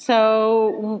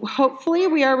So hopefully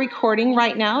we are recording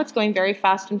right now. It's going very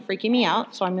fast and freaking me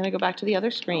out. So I'm going to go back to the other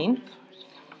screen.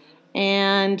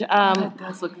 And That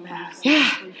does look fast. yeah,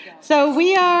 so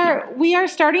we are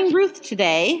starting Ruth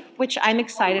today, which I'm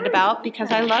excited about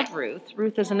because I love Ruth.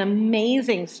 Ruth is an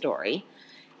amazing story,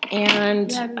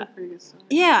 and Yeah, it is a pretty good story.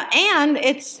 yeah, and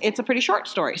it's a pretty short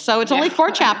story. So it's only 4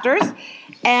 chapters,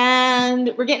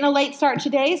 and we're getting a late start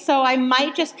today. So I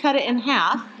might just cut it in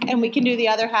half, and we can do the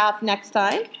other half next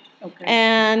time. Okay.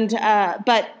 And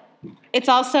but it's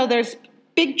also there's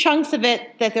big chunks of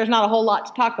it that there's not a whole lot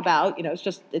to talk about. You know, it's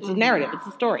a narrative, it's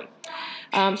a story.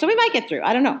 So we might get through.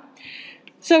 I don't know.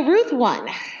 So Ruth 1,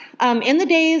 in the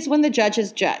days when the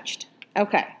judges judged.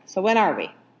 Okay, so when are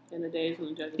we? In the days when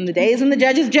the judges. In the days when the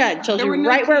judges judged. Tells you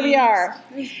right where we are.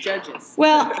 There's judges.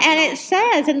 Well, and it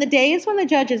says in the days when the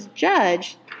judges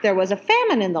judged, there was a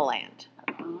famine in the land.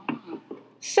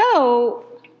 So,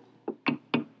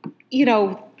 you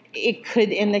know, it could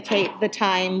indicate the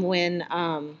time when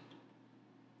no.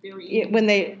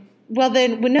 I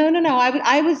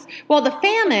was the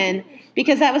famine,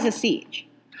 because that was a siege.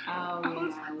 Oh,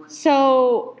 yeah.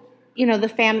 So, you know, the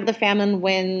famine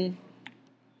when,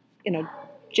 you know,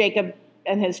 Jacob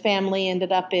and his family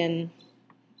ended up in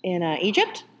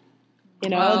Egypt. You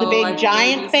know, the big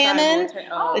giant famine.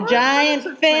 The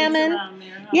giant famine.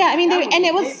 Yeah, I mean,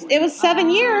 it was 7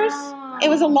 years. It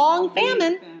was a long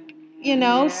famine. You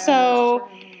know, so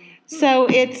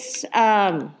it's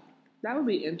that would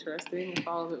be interesting if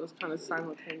all of it was kind of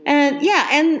simultaneous.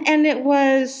 and it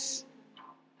was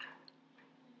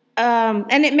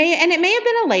and it may have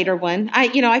been a later one.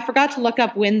 I forgot to look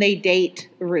up when they date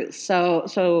Ruth.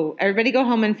 So everybody go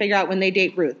home and figure out when they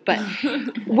date Ruth. But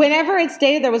whenever it's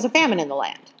dated, there was a famine in the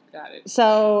land. Got it.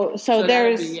 So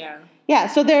there's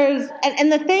so there's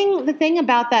and the thing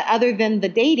about that, other than the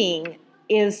dating,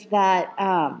 is that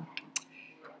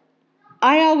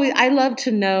I love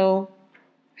to know.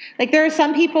 Like, there are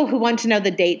some people who want to know the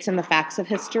dates and the facts of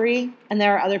history, and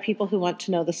there are other people who want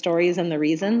to know the stories and the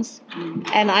reasons.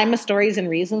 And I'm a stories and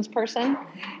reasons person.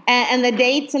 And the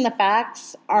dates and the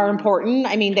facts are important.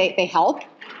 I mean, they help,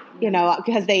 you know,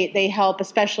 because they help,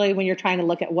 especially when you're trying to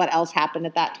look at what else happened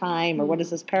at that time or what is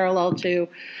this parallel to.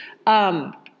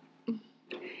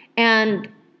 And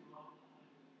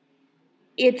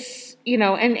it's, you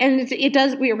know, and it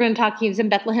does, we were going to talk, he was in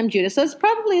Bethlehem, Judah. So it's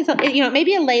probably, you know,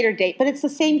 maybe a later date, but it's the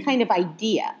same kind of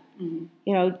idea. Mm-hmm.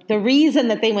 You know, the reason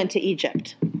that they went to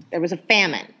Egypt, there was a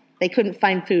famine. They couldn't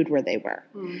find food where they were.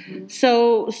 Mm-hmm.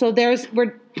 So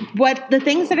what the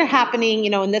things that are happening, you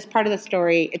know, in this part of the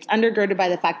story, it's undergirded by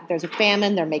the fact that there's a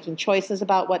famine. They're making choices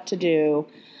about what to do.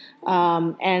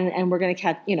 And we're going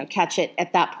to catch it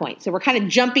at that point. So we're kind of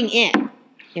jumping in.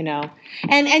 You know,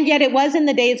 and yet it was in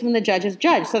the days when the judges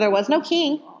judged. So there was no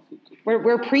king.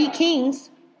 We're pre-kings.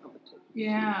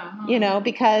 Yeah. You know,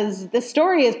 because the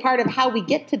story is part of how we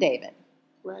get to David.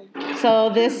 Right.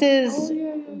 So this is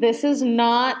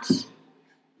not. This is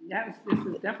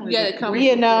definitely. Yeah, it comes.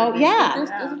 You know, yeah.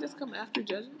 Doesn't this come after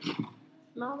Judges?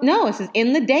 No, this is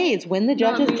in the days when the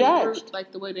judges judged.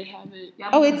 Like the way they have it.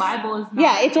 Yeah, the Bible is not.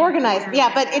 Yeah, it's organized.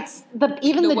 Yeah, but it's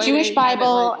even the Jewish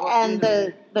Bible and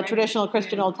the right. Traditional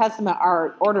Christian Old Testament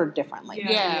are ordered differently.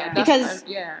 Yeah. Because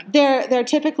they're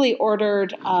typically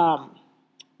ordered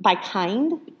by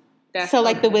kind. So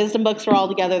like the wisdom books are all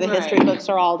together, the history books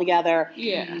are all together.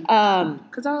 Yeah.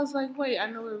 Because I was like, wait, I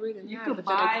know we're reading. You could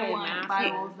buy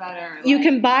Bibles that are. You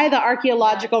can buy the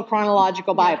archaeological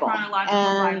chronological Bible. Chronological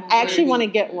and Bible. I actually want to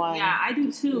get one. Yeah, I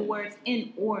do too, where it's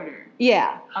in order.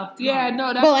 Yeah. No.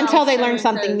 That's well, until they learn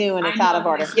something new and it's out of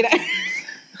order. You know.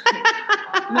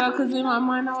 No, because in my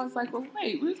mind I was like, well,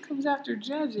 wait, Ruth comes after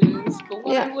Judges, but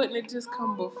why wouldn't it just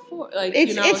come before? Like,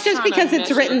 it's just because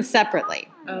it's written separately.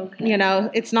 Okay. You know,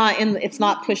 it's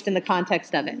not pushed in the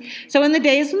context of it. So in the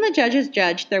days when the judges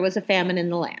judged, there was a famine in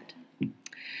the land.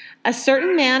 A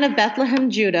certain man of Bethlehem,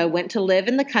 Judah, went to live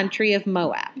in the country of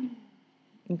Moab.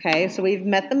 Okay, so we've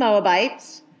met the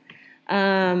Moabites.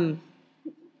 If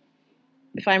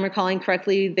I'm recalling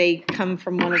correctly, they come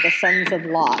from one of the sons of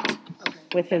Lot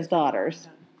with his daughters,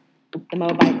 the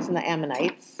Moabites and the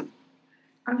Ammonites.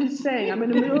 I'm just saying, I'm in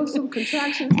the middle of some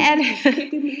contractions. And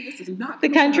this is not the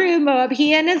country of Moab,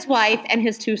 he and his wife and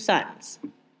his 2 sons.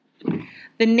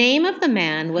 The name of the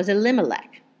man was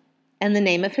Elimelech, and the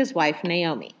name of his wife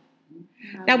Naomi.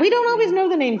 Now, we don't always know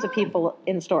the names of people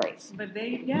in stories. But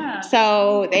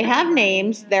So they have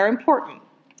names, they're important.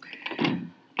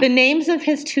 The names of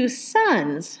his 2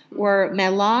 sons were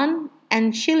Mahlon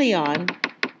and Chilion,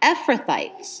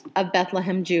 Ephrathites of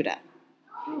Bethlehem, Judah.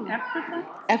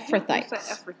 Ephrathites. What's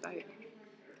that Ephrathite?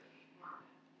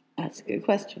 That's a good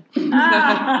question.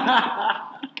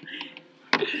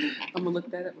 I'm gonna look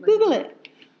that up. Google it.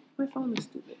 My phone is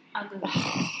stupid. I'll do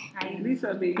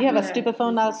it. You have a stupid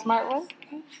phone, not a smart one?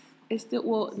 It's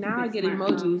still now I get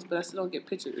emojis, but I still don't get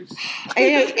pictures.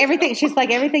 Everything. She's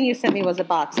like, everything you sent me was a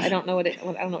box. I don't know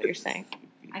what you're saying.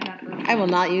 I got those. I will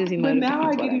not use emojis. But now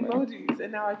I get whatever. emojis,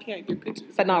 and now I can't get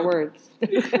pictures. But not words.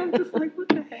 I'm just like, what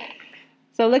the heck?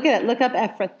 So look at it. Look up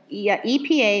Ephrath.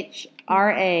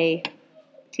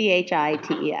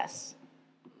 EPHRATHITES.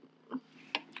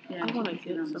 Yeah, I want to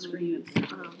get some of these.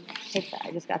 Take that.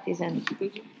 I just got these in.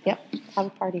 Did you? Yep. Have a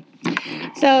party.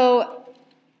 So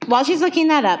while she's looking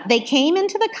that up, they came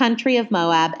into the country of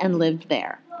Moab and lived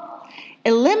there.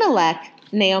 Elimelech,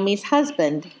 Naomi's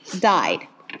husband, died,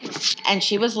 and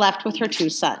she was left with her 2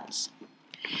 sons.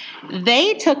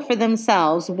 They took for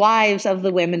themselves wives of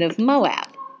the women of Moab.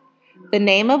 The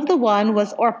name of the one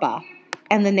was Orpah,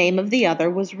 and the name of the other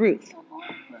was Ruth.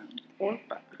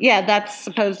 Orpah. Yeah, that's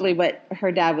supposedly what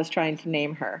her dad was trying to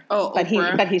name her. Oh, but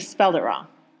Oprah. he spelled it wrong.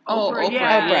 Oh, Oprah, Oprah.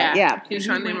 yeah. Yeah. He was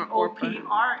trying to name her Orpah.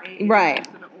 O-P-R-A Right.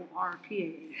 instead of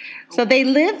O-R-P-A. So they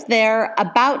lived there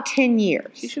about 10 She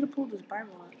years. should have pulled his Bible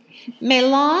out.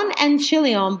 Mahlon and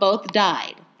Chilion both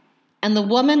died, and the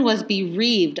woman was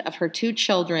bereaved of her 2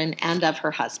 children and of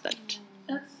her husband.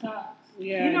 That sucks.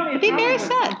 Yeah, You know, It'd be very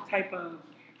sad. Some type of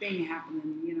thing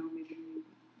happening, maybe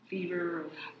fever.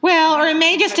 Well, or it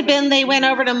may just have been they went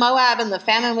over to Moab and the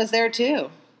famine was there too.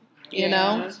 You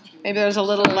know, that's true. maybe there was a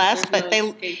little less, There's but no they,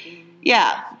 escaping.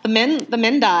 yeah, the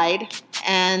men died,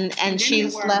 and then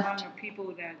she's they were left. among the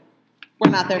people that We're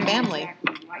not their didn't family.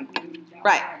 exactly like them that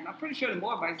Right. much. I'm pretty sure the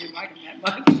Moabites didn't like them that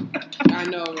much. I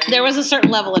know, right? There was a certain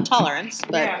level of tolerance,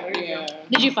 but yeah, there you Yeah. go.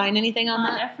 did you find anything on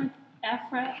that?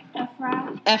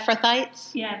 Ephrath.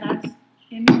 Ephrathites? Yeah,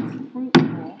 it means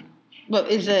fruitful, What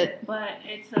is it? but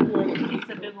it's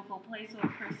a biblical place or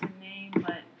a person name,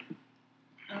 but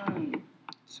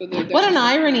So What an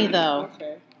irony, though.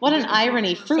 Okay. What an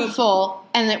irony! Fruitful,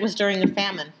 and it was during the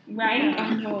famine, right.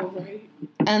 I know, right?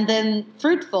 and then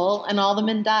fruitful, and all the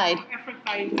men died.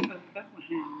 Ephrathites of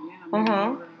Bethlehem. Yeah, Uh-huh. they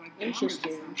were like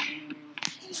Interesting.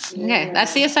 Okay,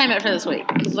 that's the assignment for this week.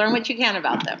 Learn what you can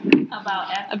about them. About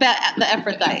About the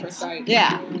Ephrathites.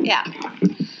 Ephrathites. Yeah.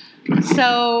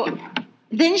 So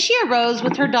then she arose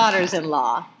with her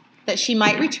daughters-in-law that she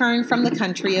might return from the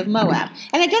country of Moab.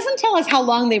 And it doesn't tell us how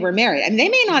long they were married. I mean, they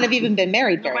may not have even been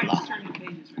married very Nobody's long. turning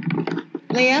pages right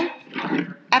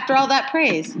Liam, after all that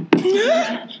praise. He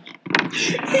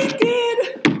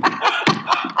did.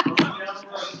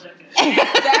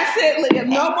 That's it, Liam.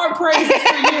 No more praises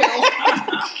for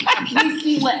you. we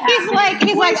see what happens.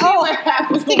 He's like, oh,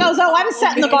 he goes, oh, I'm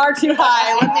setting the bar too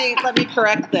high. Let me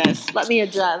correct this. Let me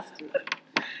adjust.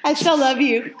 I still love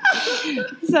you.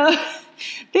 So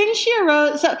then she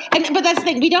arose. But that's the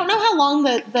thing. We don't know how long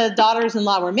the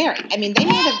daughters-in-law were married. I mean,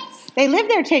 they lived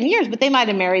there 10 years, but they might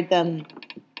have married them,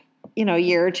 a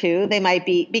year or two. They might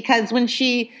be, because when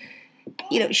she's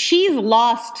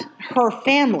lost her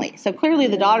family. So clearly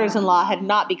the daughters-in-law had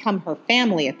not become her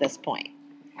family at this point.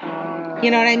 You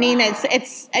know what I mean? So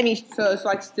it's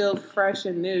like still fresh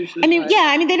and new. She's like,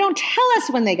 they don't tell us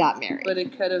when they got married. But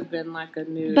it could have been like a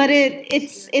new. But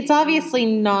it's obviously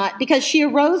not, because she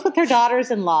arose with her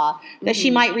daughters-in-law that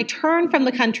she might return from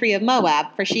the country of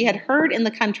Moab, for she had heard in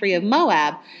the country of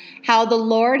Moab how the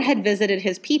Lord had visited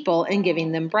his people in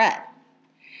giving them bread.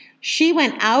 She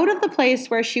went out of the place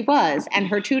where she was, and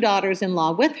her 2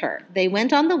 daughters-in-law with her. They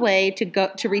went on the way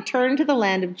to return to the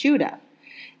land of Judah.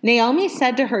 Naomi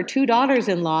said to her 2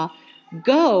 daughters-in-law,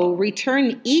 "Go,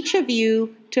 return each of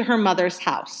you to her mother's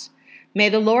house. May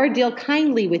the Lord deal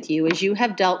kindly with you as you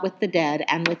have dealt with the dead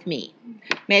and with me.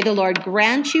 May the Lord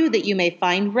grant you that you may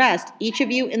find rest, each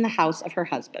of you in the house of her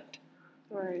husband."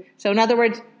 Right. So in other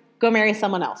words, go marry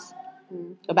someone else.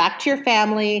 Go back to your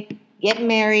family, get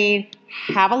married,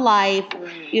 have a life.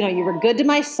 You were good to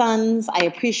my sons. I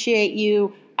appreciate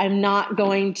you. I'm not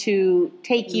going to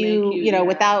take you,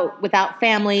 without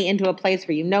family into a place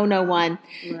where you know no one.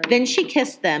 Right. Then she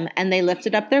kissed them, and they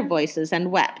lifted up their voices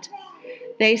and wept.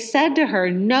 They said to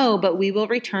her, "No, but we will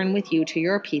return with you to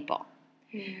your people."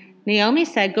 Naomi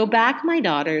said, "Go back, my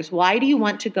daughters. Why do you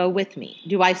want to go with me?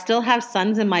 Do I still have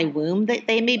sons in my womb that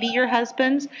they may be your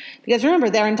husbands?" Because remember,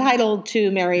 they're entitled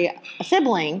to marry a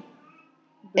sibling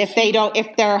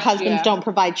if their husbands don't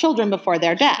provide children before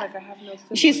their death. Like, I have no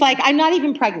siblings. She's like, "I'm not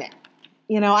even pregnant.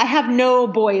 I have no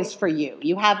boys for you.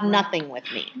 You have nothing with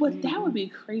me." But that would be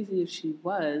crazy if she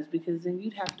was, because then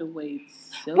you'd have to wait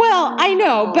so Well, I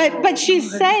know, but long. she's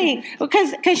saying,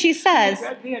 because she says,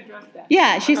 They addressed that.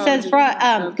 yeah, she says,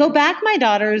 okay. "Go back, my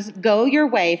daughters, go your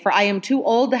way, for I am too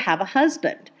old to have a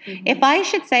husband." If I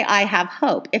should say I have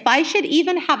hope, if I should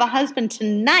even have a husband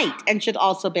tonight and should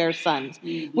also bear sons,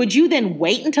 would you then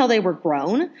wait until they were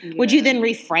grown? Would you then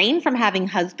refrain from having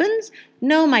husbands?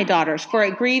 No, my daughters, for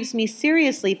it grieves me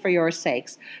seriously for your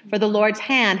sakes, for the Lord's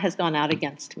hand has gone out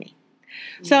against me.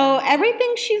 So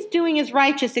everything she's doing is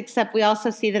righteous, except we also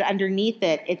see that underneath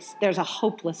it, there's a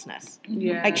hopelessness.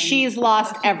 Yeah. Like she's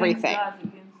lost everything. God's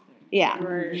against her. Yeah.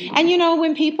 Right. And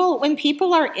when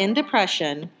people are in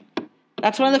depression,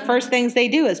 that's one of the first things they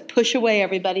do is push away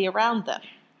everybody around them.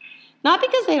 Not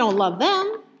because they don't love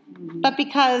them, but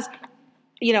because,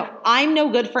 I'm no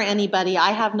good for anybody.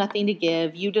 I have nothing to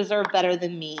give. You deserve better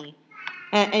than me.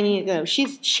 And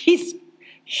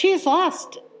she's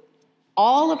lost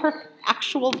all of her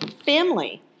actual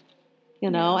family,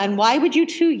 and why would you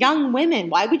two young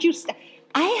women, why would you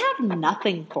I have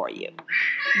nothing for you.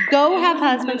 Go have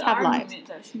husbands, have lives.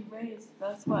 That she raised.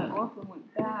 That's why Orpah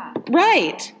went back.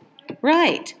 Right. It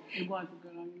was a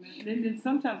good argument. Then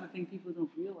sometimes I think people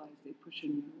don't realize they're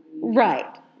pushing you. Right.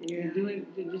 They're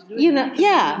just doing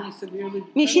yeah. severely. I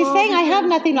mean, she's saying I have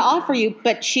nothing to offer you,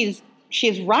 but she's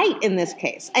right in this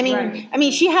case. I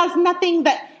mean, she has nothing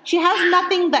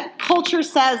that culture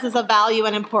says is of value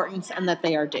and importance and that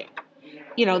they are due.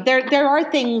 There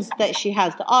are things that she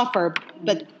has to offer,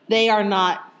 but they are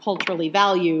not culturally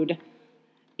valued,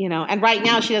 and right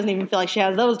now she doesn't even feel like she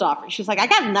has those to offer. She's like, I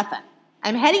got nothing.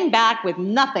 I'm heading back with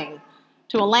nothing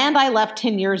to a land I left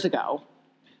 10 years ago.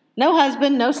 No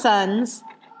husband, no sons.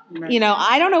 Right.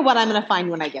 I don't know what I'm going to find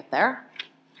when I get there.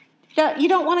 You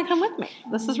don't want to come with me.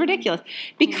 This is ridiculous.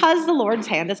 Because the Lord's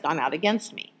hand has gone out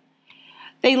against me.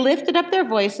 They lifted up their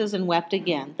voices and wept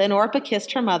again. Then Orpah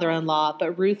kissed her mother-in-law,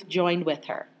 but Ruth joined with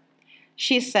her.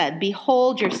 She said,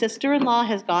 Behold, your sister-in-law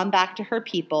has gone back to her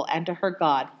people and to her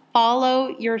God.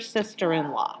 Follow your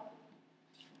sister-in-law.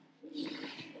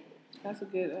 That's a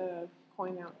good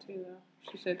point out too, though.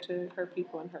 She said to her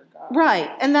people and her God.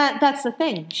 Right, and that's the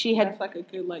thing. That's like a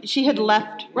good She had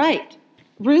left, right.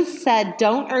 Ruth said,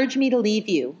 Don't urge me to leave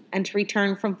you and to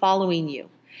return from following you.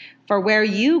 For where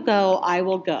you go, I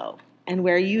will go, and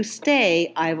where you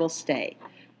stay, I will stay.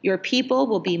 Your people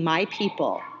will be my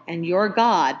people, and your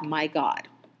God, my God.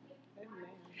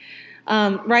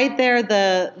 Right there,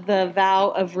 the vow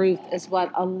of Ruth is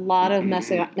what a lot of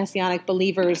Messianic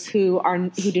believers who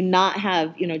do not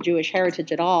have Jewish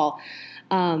heritage at all.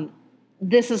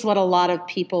 This is what a lot of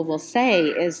people will say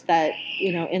is that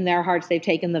in their hearts they've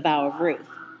taken the vow of Ruth,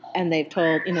 and they've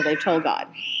told God,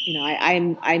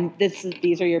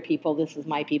 these are your people, this is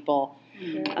my people,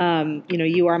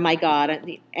 you are my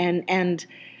God, and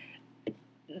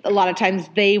a lot of times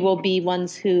they will be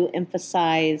ones who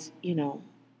emphasize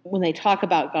when they talk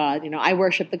about God, I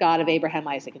worship the God of Abraham,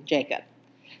 Isaac, and Jacob.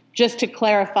 Just to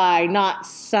clarify, not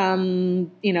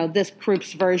some, this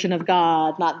group's version of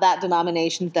God, not that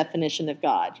denomination's definition of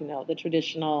God, the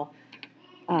traditional,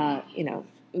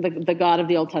 the God of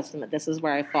the Old Testament. This is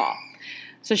where I fall.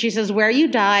 So she says, where you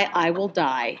die, I will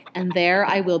die, and there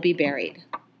I will be buried.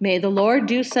 May the Lord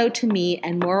do so to me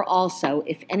and more also,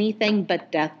 if anything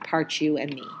but death parts you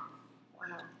and me.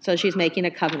 So she's making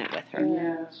a covenant with her.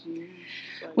 Yeah.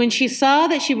 When she saw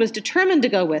that she was determined to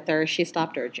go with her, she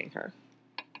stopped urging her.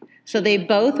 So they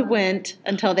both went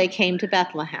until they came to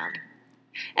Bethlehem.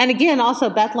 And again, also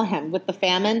Bethlehem with the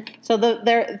famine. So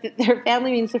their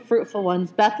family means the fruitful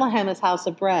ones. Bethlehem is house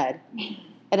of bread.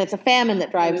 And it's a famine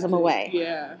that drives them away.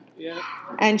 Yeah.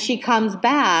 And she comes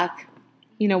back,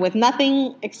 with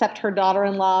nothing except her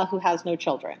daughter-in-law who has no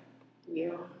children.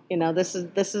 Yeah. This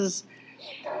is.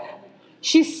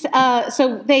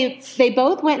 So they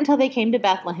both went until they came to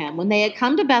Bethlehem. When they had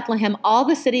come to Bethlehem, all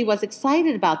the city was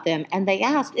excited about them, and they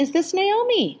asked, "Is this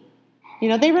Naomi?"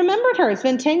 They remembered her. It's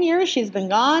been 10 years. She's been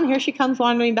gone. Here she comes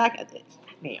wandering back. Is that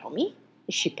Naomi?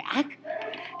 Is she back?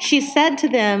 She said to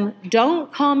them,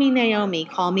 "Don't call me Naomi.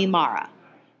 Call me Mara,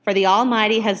 for the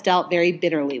Almighty has dealt very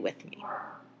bitterly with me.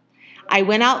 I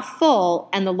went out full,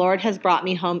 and the Lord has brought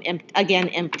me home again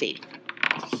empty.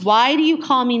 Why do you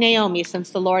call me Naomi, since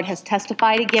the Lord has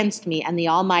testified against me and the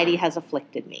Almighty has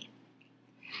afflicted me?"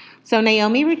 So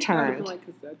Naomi returned. Like,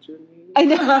 is that your name? I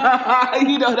know.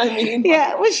 You know what I mean?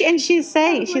 Yeah, she's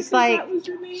saying, she's like,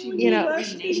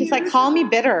 she's like, call me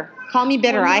bitter. Call me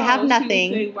bitter. I have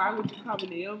nothing. Say, why would you call me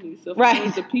Naomi? So if Right. it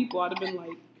was the people, I'd have been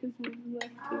like, because when you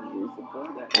left 10 years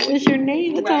ago, That was your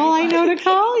name. That's all I know to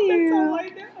call you. That's all I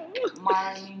know.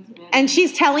 Mara means bitter. And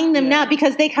she's telling them now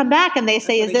because they come back and they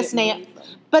say, "Is this Naomi?"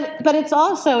 But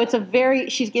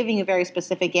she's giving a very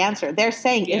specific answer. They're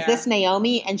saying, "Is this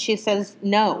Naomi?" And she says,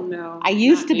 "No. I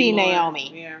used to be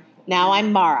Naomi. Yeah. Now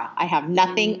I'm Mara. I have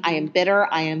nothing. I am bitter.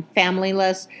 I am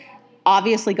familyless.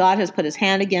 obviously God has put his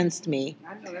hand against me.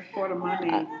 I know that's part of my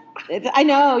name. I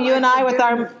know, you and I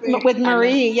with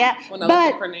Marie, yeah. When I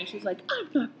looked at her name, she's like, I'm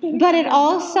not bitter. But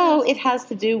it has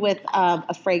to do with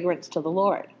a fragrance to the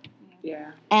Lord.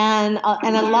 Yeah. And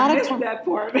a lot of times, that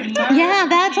part. yeah,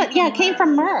 that's what, yeah, it came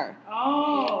from myrrh.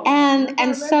 Oh.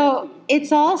 And so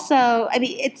it's also, I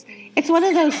mean, it's one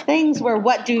of those things where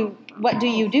what do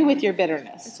you do with your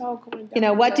bitterness? It's all going down. You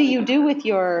know, what do you do with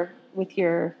your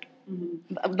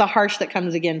the harsh that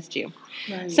comes against you?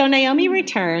 Right. So Naomi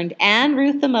returned, and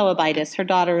Ruth the Moabitess, her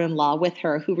daughter-in-law, with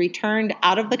her, who returned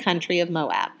out of the country of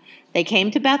Moab. They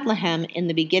came to Bethlehem in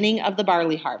the beginning of the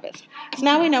barley harvest. So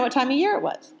now we know what time of year it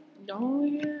was. Oh,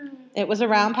 yeah. It was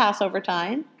around Passover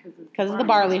time because of the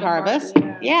barley harvest.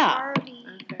 Yeah.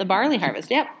 The barley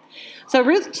harvest, yep. So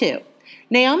Ruth 2.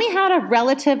 Naomi had a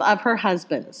relative of her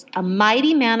husband's, a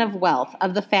mighty man of wealth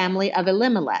of the family of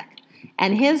Elimelech,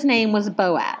 and his name was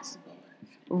Boaz.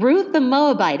 Ruth the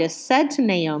Moabitess said to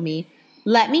Naomi,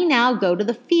 "Let me now go to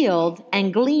the field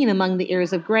and glean among the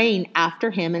ears of grain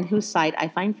after him in whose sight I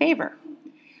find favor."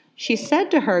 She said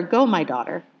to her, "Go, my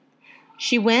daughter."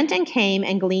 She went and came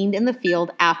and gleaned in the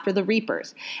field after the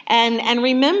reapers. And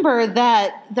remember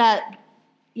that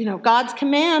you know, God's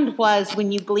command was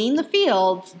when you glean the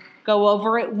fields, go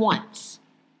over it once.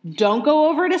 Don't go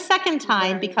over it a second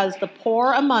time because the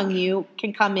poor among you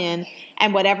can come in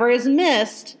and whatever is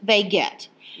missed, they get.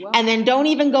 And then don't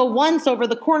even go once over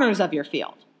the corners of your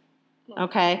field.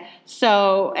 Okay?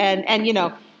 So, and you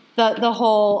know, the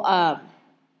whole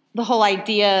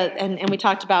idea, and we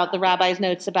talked about the rabbi's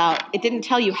notes about, it didn't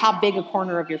tell you how big a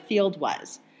corner of your field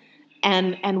was.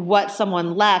 And what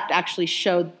someone left actually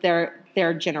showed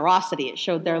their generosity. It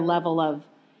showed their level of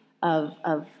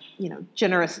you know,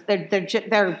 generous.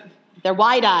 Their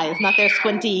wide eyes, not their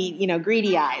squinty, you know,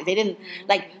 greedy eyes. They didn't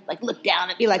like look down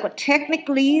and be like, well,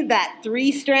 technically that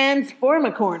 3 strands form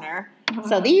a corner.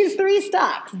 So these 3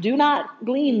 stalks, do not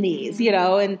glean these, you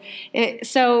know. And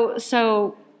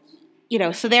so you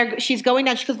know, so there she's going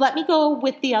down. She goes, "Let me go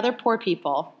with the other poor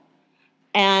people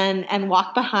and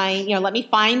walk behind, you know, let me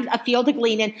find a field to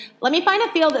glean in. Let me find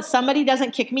a field that somebody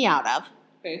doesn't kick me out of,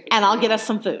 and I'll get us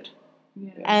some food."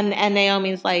 Yeah. And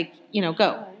Naomi's like, you know,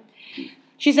 go.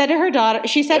 She said to her,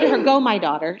 "Go, my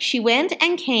daughter." She went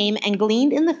and came and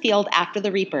gleaned in the field after the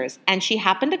reapers, and she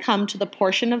happened to come to the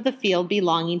portion of the field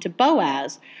belonging to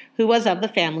Boaz, who was of the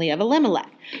family of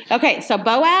Elimelech. Okay, so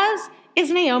Boaz is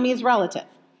Naomi's relative.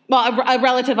 Well, a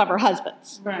relative of her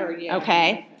husband's. Right. Yeah.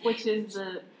 Okay. Which is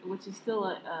still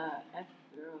a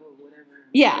whatever.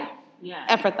 Yeah. Yeah.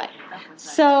 Ephrathite.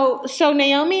 So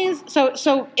Naomi's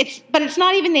but it's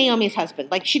not even Naomi's husband.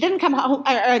 Like she didn't come home,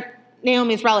 or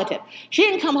Naomi's relative. She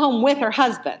didn't come home with her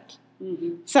husband.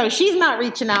 Mm-hmm. So she's not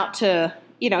reaching out to,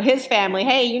 you know, his family.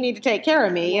 Hey, you need to take care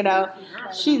of me. You know,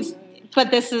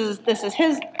 but this is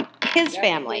his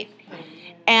family,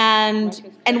 and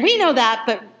we know that,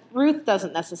 but Ruth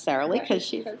doesn't necessarily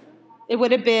because it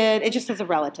would have been, it just as a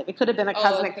relative. It could have been a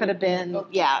cousin. It could have been,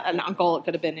 an uncle. It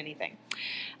could have been anything.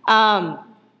 And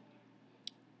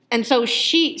so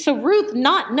Ruth,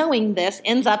 not knowing this,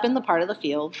 ends up in the part of the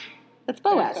field that's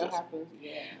Boaz's,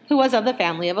 who was of the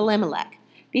family of Elimelech.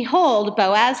 Behold,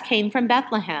 Boaz came from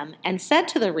Bethlehem and said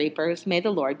to the reapers, "May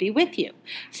the Lord be with you."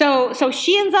 So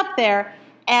she ends up there,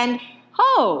 and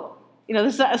you know,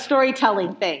 this is a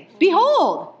storytelling thing.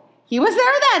 Behold, he was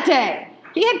there that day.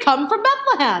 He had come from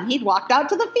Bethlehem. He'd walked out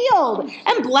to the field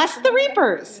and blessed the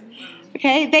reapers.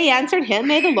 Okay, they answered him,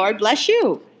 "May the Lord bless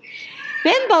you."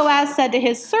 Then Boaz said to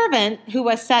his servant, who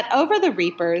was set over the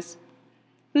reapers,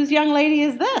 "Whose young lady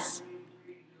is this?"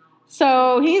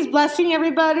 So he's blessing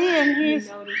everybody, and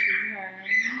he's,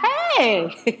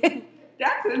 "Hey,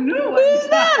 that's a new one. Who's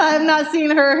that? I've not seen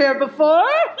her here before.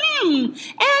 And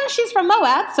she's from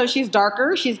Moab, so she's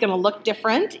darker. She's going to look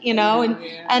different, you know,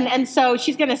 and so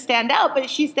she's going to stand out, but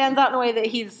she stands out in a way that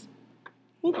he's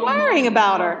inquiring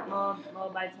about her."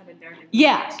 Moabites have a darker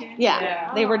complexion.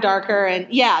 Yeah. They were darker,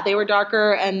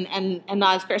 and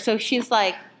not as fair. So she's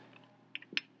like,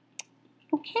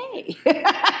 okay.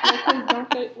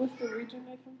 What's the region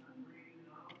they come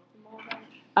from?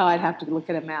 Oh, I'd have to look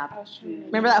at a map.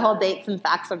 Remember that whole dates and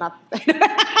facts are not the thing.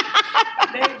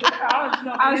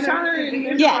 I was trying to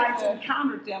remember. Yeah.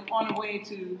 Encountered them on the way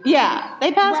to. Yeah,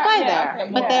 they passed by there,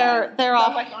 but they're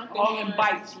off. All in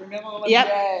bites. Remember?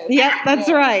 Yep.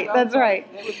 That's right. That's right.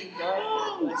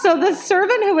 So the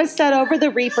servant who was set over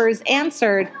the reapers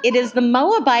answered, "It is the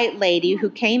Moabite lady who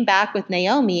came back with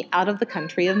Naomi out of the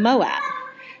country of Moab.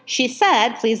 She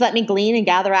said, 'Please let me glean and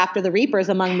gather after the reapers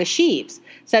among the sheaves.'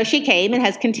 So she came and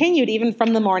has continued even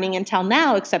from the morning until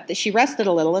now, except that she rested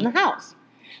a little in the house."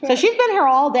 So she's been here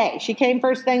all day. She came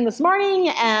first thing this morning,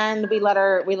 and we let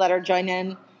her join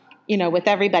in, with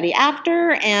everybody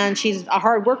after. And she's a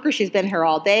hard worker. She's been here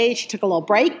all day. She took a little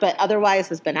break, but otherwise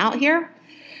has been out here.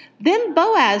 Then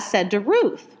Boaz said to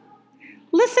Ruth,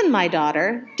 "Listen, my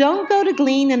daughter, don't go to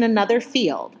glean in another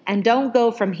field, and don't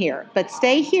go from here, but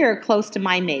stay here close to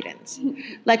my maidens.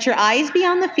 Let your eyes be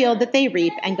on the field that they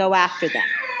reap, and go after them.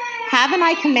 Haven't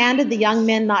I commanded the young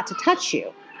men not to touch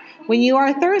you? When you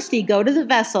are thirsty, go to the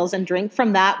vessels and drink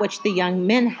from that which the young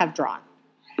men have drawn."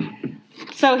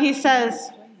 So he says,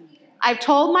 I've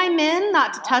told my men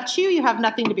not to touch you. You have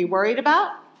nothing to be worried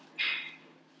about.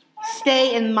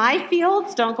 Stay in my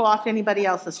fields. Don't go off to anybody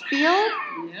else's field.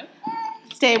 Yep.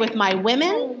 Stay with my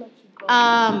women.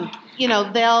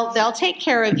 They'll take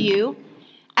care of you.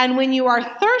 And when you are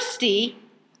thirsty,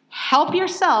 help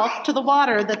yourself to the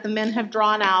water that the men have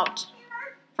drawn out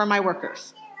for my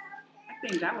workers. I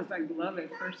think that was like love at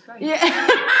first sight. Yeah.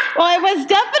 Well, it was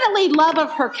definitely love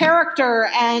of her character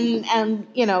and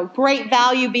great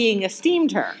value being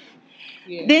esteemed her.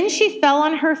 Yeah. Then she fell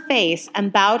on her face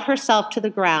and bowed herself to the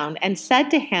ground and said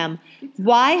to him,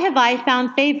 "Why have I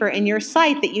found favor in your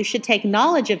sight that you should take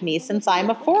knowledge of me, since I am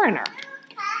a foreigner?"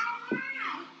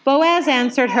 Boaz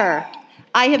answered her,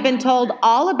 "I have been told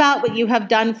all about what you have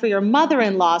done for your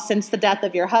mother-in-law since the death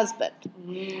of your husband."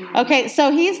 Okay,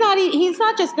 so he's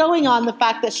not just going on the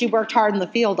fact that she worked hard in the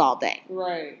field all day.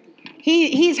 Right.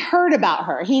 He's heard about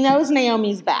her. He knows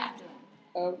Naomi's back.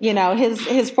 Okay.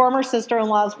 His former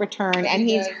sister-in-law's returned, and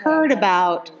he's heard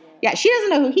about. Yeah, she doesn't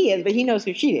know who he is, but he knows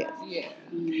who she is. Yeah.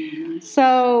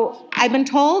 So I've been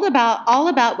told all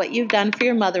about what you've done for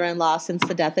your mother-in-law since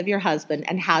the death of your husband,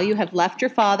 and how you have left your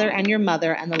father and your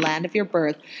mother and the land of your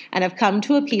birth, and have come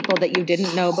to a people that you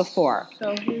didn't know before.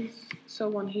 So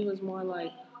when he was more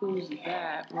like, "Who's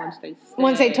that?"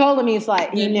 Once they told him, he's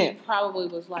like, he then knew. he probably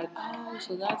was like, "Oh,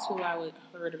 so that's who I would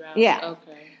heard about." Yeah.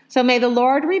 Okay. So may the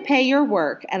Lord repay your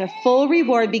work, and a full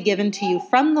reward be given to you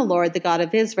from the Lord, the God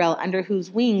of Israel, under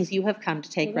whose wings you have come to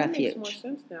take Well, that refuge. makes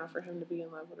more sense now for him to be in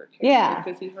love with her character. Yeah.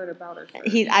 Because he heard about her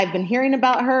first. I've been hearing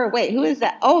about her. Wait, who is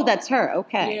that? Oh, that's her.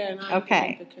 Okay. Yeah, and I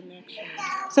Okay. the connection.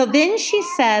 So then she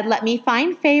said, "Let me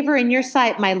find favor in your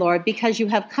sight, my Lord, because you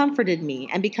have comforted me,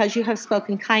 and because you have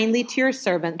spoken kindly to your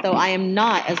servant, though I am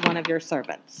not as one of your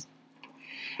servants."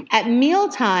 At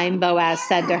mealtime, Boaz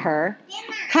said to her,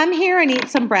 "Come here and eat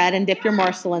some bread and dip your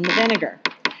morsel in the vinegar."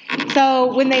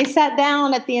 So when they sat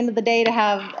down at the end of the day to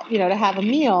have a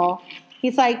meal,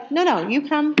 he's like, No, you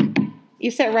come,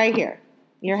 you sit right here.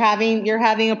 You're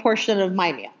having a portion of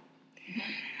my meal.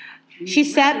 She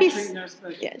sat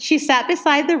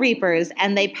beside the reapers,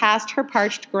 and they passed her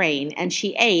parched grain, and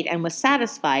she ate and was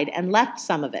satisfied and left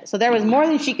some of it. So there was more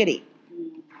than she could eat.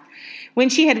 When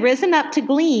she had risen up to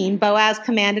glean, Boaz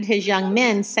commanded his young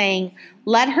men, saying,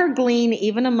 "Let her glean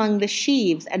even among the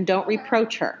sheaves, and don't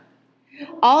reproach her.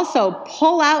 Also,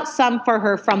 pull out some for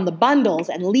her from the bundles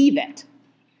and leave it."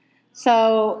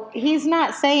 So he's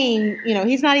not saying,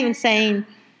 he's not even saying,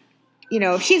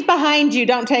 if she's behind you,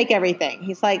 don't take everything.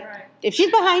 He's like, if she's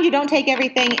behind you, don't take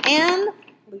everything, and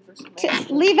Leave her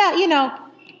some leave out,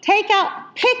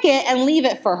 pick it and leave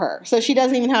it for her, so she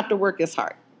doesn't even have to work as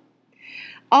hard.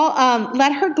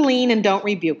 Let her glean and don't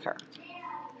rebuke her.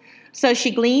 So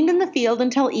she gleaned in the field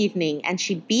until evening, and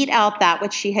she beat out that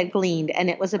which she had gleaned, and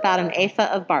it was about an ephah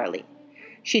of barley.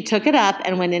 She took it up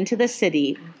and went into the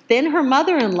city. Then her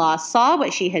mother-in-law saw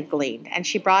what she had gleaned, and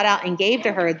she brought out and gave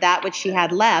to her that which she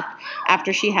had left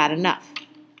after she had enough.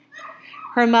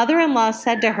 Her mother-in-law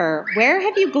said to her, "Where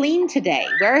have you gleaned today?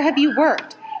 Where have you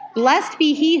worked? Blessed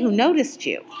be he who noticed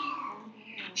you."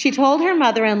 She told her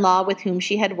mother-in-law with whom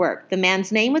she had worked, "The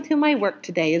man's name with whom I worked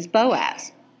today is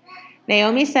Boaz."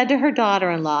 Naomi said to her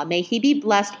daughter-in-law, "May he be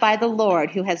blessed by the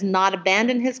Lord, who has not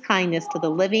abandoned his kindness to the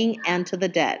living and to the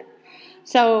dead."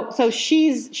 So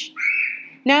she's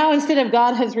now, instead of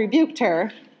God has rebuked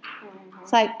her,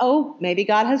 it's like, oh, maybe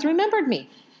God has remembered me.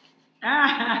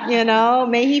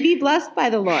 May he be blessed by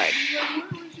the Lord.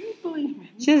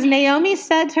 She says, Naomi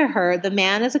said to her, "The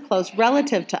man is a close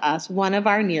relative to us, one of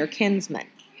our near kinsmen."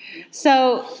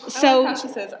 I like how she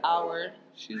says "our."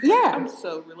 She's like, "I'm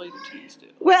so related to you still."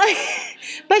 Well,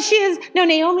 but she is. No,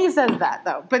 Naomi says that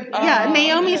though. But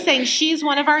Naomi's saying she's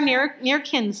one of our near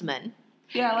kinsmen.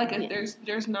 Yeah, like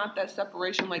there's not that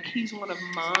separation. Like he's one of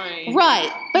mine.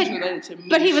 Right, but he's related to me.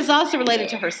 But he was also related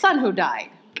to her son who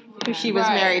died, who she was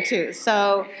married to.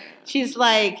 So she's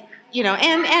like,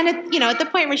 and at the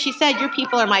point where she said, "Your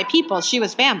people are my people," she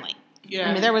was family. Yeah.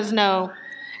 I mean, there was no,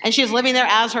 and she was living there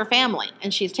as her family,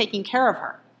 and she's taking care of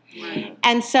her. Right.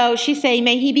 And so she's saying,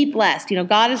 "May he be blessed.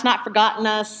 God has not forgotten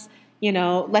us. He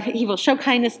will show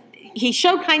kindness. he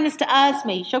showed kindness to us,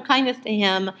 may he show kindness to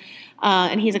him,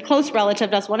 and he's a close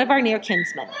relative to us, one of our near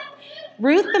kinsmen.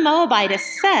 Ruth the Moabitess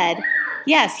said,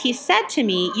 yes, he said to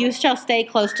me, you shall stay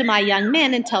close to my young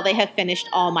men until they have finished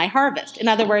all my harvest. In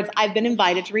other words, I've been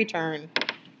invited to return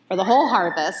for the whole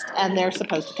harvest, and they're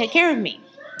supposed to take care of me.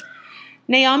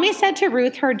 Naomi said to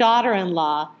Ruth, her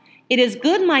daughter-in-law, it is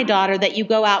good, my daughter, that you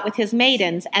go out with his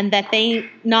maidens, and that they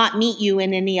not meet you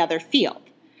in any other field.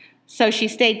 So she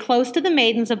stayed close to the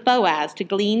maidens of Boaz to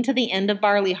glean to the end of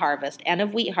barley harvest and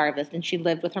of wheat harvest, and she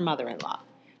lived with her mother-in-law.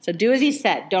 So do as he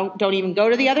said. Don't even go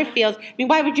to the other fields. I mean,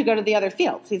 why would you go to the other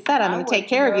fields? He said, I'm going to take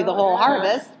care of you the whole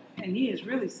harvest. And he is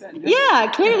really setting.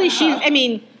 Yeah, clearly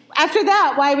after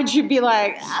that, why would you be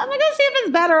like, I'm going to see if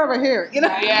it's better over here? You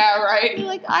know? Yeah, right. You're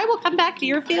like, I will come back to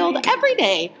your field every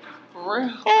day. For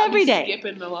real. Every I'm day.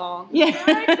 Skipping along.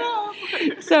 Yeah.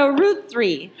 So Ruth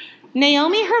 3.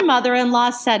 Naomi, her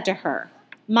mother-in-law, said to her,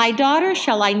 my daughter,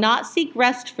 shall I not seek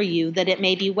rest for you, that it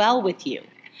may be well with you?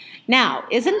 Now,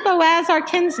 isn't Boaz our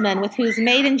kinsman with whose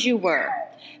maidens you were?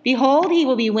 Behold, he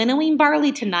will be winnowing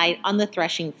barley tonight on the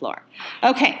threshing floor.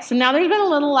 Okay, so now there's been a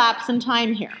little lapse in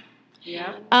time here.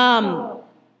 Yeah.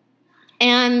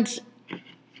 And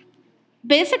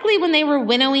basically when they were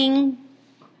winnowing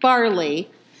barley,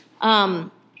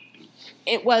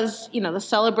 it was, the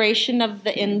celebration of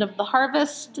the end of the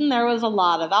harvest, and there was a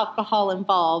lot of alcohol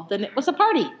involved, and it was a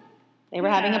party. They were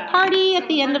having a party at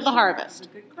the end of the harvest.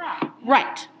 Good crowd.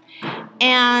 Right.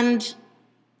 And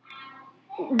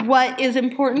what is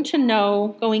important to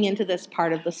know going into this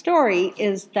part of the story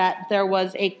is that there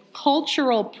was a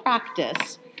cultural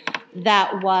practice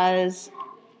that was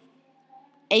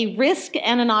a risk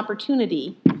and an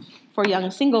opportunity for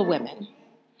young single women,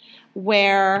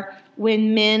 where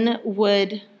when men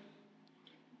would... What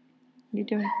are you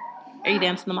doing? Are you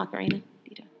dancing the Macarena? What are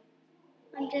you doing?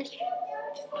 I'm just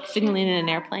Signaling in an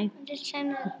airplane? I'm just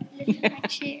trying to lift my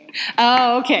chair.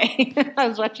 Oh, okay. I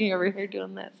was watching you over here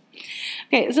doing this.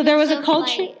 Okay, so there was a So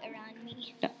culture. light around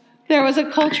me. There was a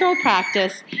cultural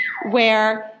practice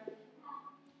where,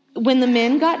 when the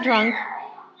men got drunk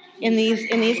in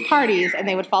these parties, and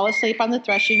they would fall asleep on the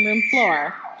threshing room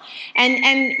floor,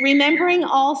 and remembering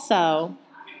also,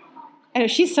 I know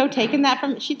she's so taken that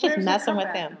from. She's just messing with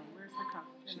him. Where's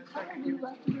the cup?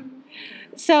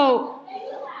 So,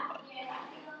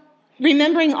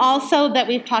 remembering also that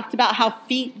we've talked about how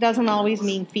feet doesn't always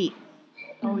mean feet.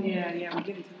 Oh yeah, we're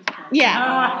getting to this part.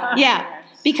 Yeah.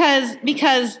 Because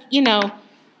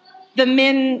the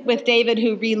men with David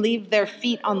who relieved their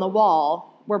feet on the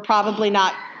wall were probably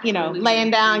not,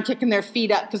 laying down, kicking their feet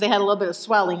up because they had a little bit of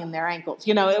swelling in their ankles.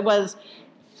 It's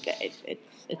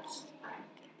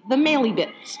the manly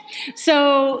bits.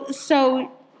 So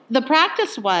the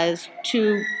practice was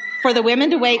for the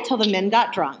women to wait till the men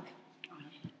got drunk,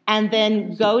 and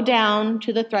then go down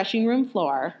to the threshing room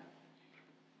floor,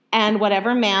 and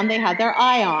whatever man they had their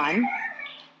eye on,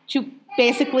 to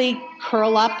basically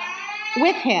curl up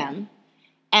with him.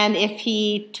 And if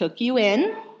he took you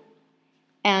in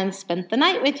and spent the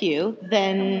night with you,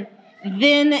 then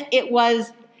it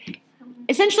was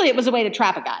a way to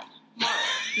trap a guy.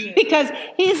 Because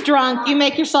he's drunk, you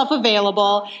make yourself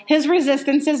available, his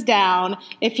resistance is down.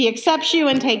 If he accepts you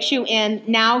and takes you in,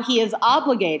 now he is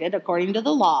obligated, according to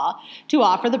the law, to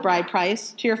offer the bride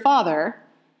price to your father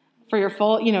for your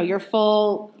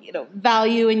full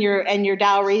value and your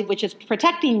dowry, which is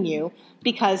protecting you,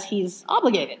 because he's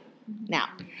obligated now.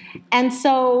 And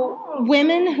so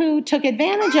women who took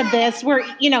advantage of this were,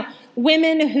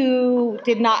 women who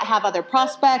did not have other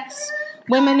prospects,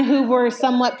 women who were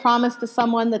somewhat promised to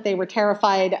someone that they were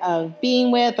terrified of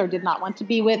being with or did not want to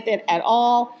be with it at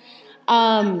all.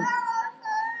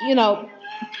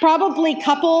 Probably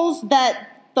couples that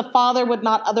the father would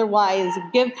not otherwise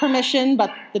give permission,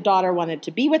 but the daughter wanted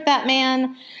to be with that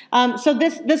man. So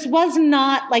this was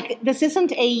not this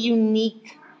isn't a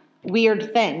unique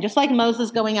weird thing. Just like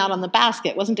Moses going out on the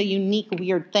basket wasn't a unique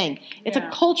weird thing. It's a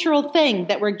cultural thing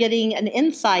that we're getting an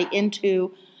insight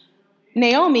into.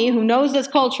 Naomi, who knows this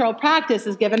cultural practice,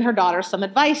 has given her daughter some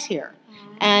advice here.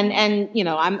 And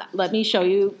let me show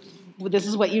you, this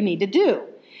is what you need to do.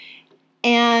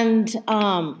 And,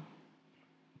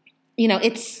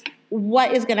 it's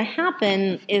what is going to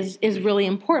happen is really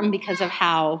important because of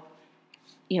how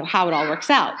it all works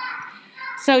out.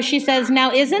 So she says, now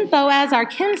isn't Boaz our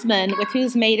kinsman with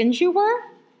whose maidens you were?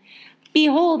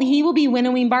 Behold, he will be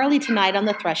winnowing barley tonight on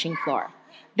the threshing floor.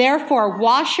 Therefore,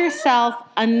 wash yourself,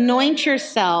 anoint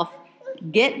yourself,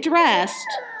 get dressed,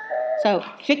 so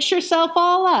fix yourself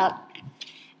all up,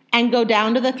 and go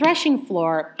down to the threshing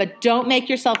floor, but don't make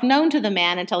yourself known to the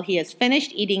man until he has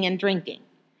finished eating and drinking.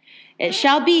 It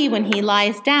shall be when he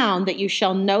lies down that you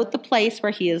shall note the place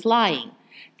where he is lying.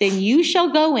 Then you shall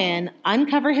go in,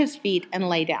 uncover his feet, and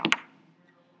lay down.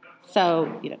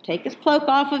 So, take his cloak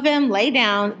off of him, lay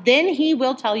down, then he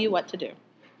will tell you what to do.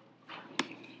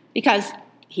 Because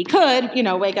he could,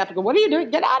 wake up and go, what are you doing?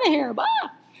 Get out of here. Blah.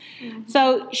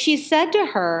 So she said to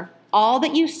her, all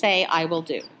that you say I will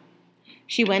do.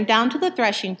 She went down to the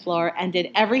threshing floor and did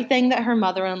everything that her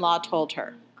mother-in-law told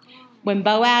her. When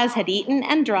Boaz had eaten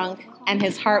and drunk, and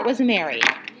his heart was merry,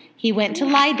 he went to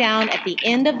lie down at the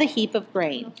end of the heap of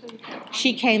grain.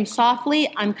 She came softly,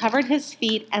 uncovered his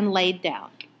feet, and laid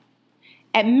down.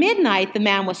 At midnight, the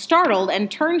man was startled and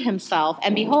turned himself,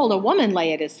 and behold, a woman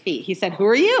lay at his feet. He said, who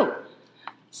are you?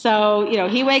 So,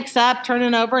 he wakes up,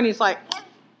 turning over, and he's like,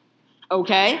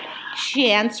 okay.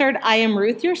 She answered, I am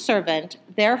Ruth, your servant.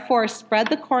 Therefore, spread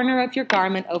the corner of your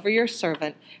garment over your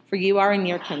servant, for you are a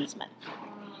near kinsman.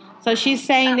 So she's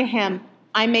saying to him,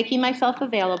 I'm making myself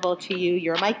available to you.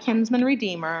 You're my kinsman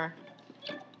redeemer.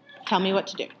 Tell me what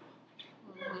to do.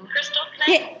 Crystal, can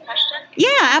I ask a question?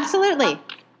 Yeah, absolutely.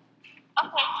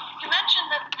 Okay, you mentioned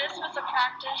that this was a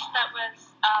practice that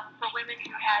was for women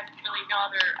who had really no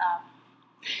other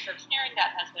means of snaring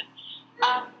that husband.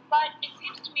 But it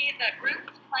seems to me that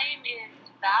Ruth's claim is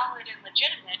valid and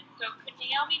legitimate, so could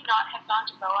Naomi not have gone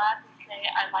to Boaz and say,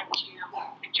 I'd like to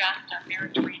suggest a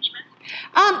marriage arrangement?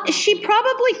 She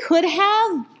probably could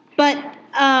have, but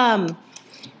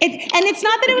it's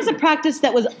not that it was a practice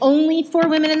that was only for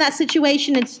women in that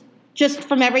situation. It's just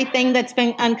from everything that's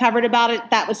been uncovered about it,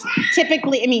 that was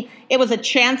typically, it was a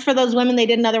chance for those women they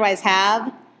didn't otherwise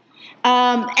have.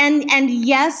 And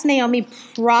yes, Naomi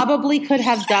probably could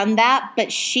have done that,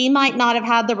 but she might not have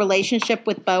had the relationship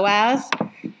with Boaz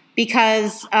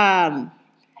because, and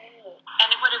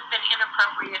it would have been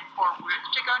inappropriate for Ruth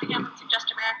to go to him and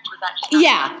suggest a marriage? Was that just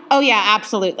yeah. Oh, yeah,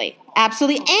 absolutely.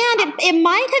 Absolutely. And it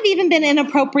might have even been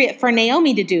inappropriate for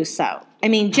Naomi to do so.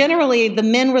 Generally, the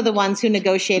men were the ones who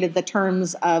negotiated the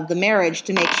terms of the marriage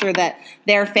to make sure that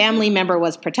their family member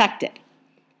was protected.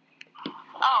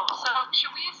 Oh, so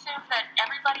should we assume that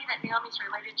everybody that Naomi's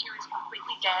related to is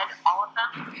completely dead, all of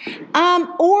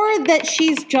them? Or that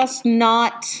she's just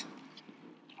not...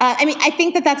 I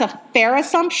think that that's a fair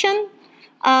assumption.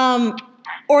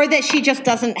 Or that she just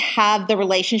doesn't have the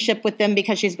relationship with them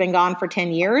because she's been gone for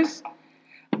 10 years.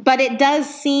 But it does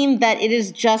seem that it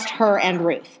is just her and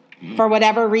Ruth. For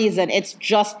whatever reason, it's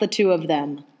just the two of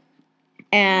them.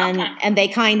 And they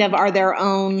kind of are their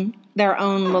own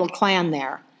little clan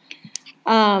there.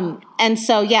 And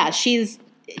so, yeah,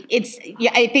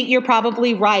 I think you're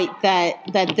probably right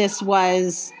that this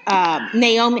was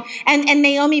Naomi, and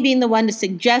Naomi being the one to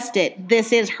suggest it.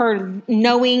 This is her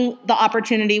knowing the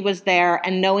opportunity was there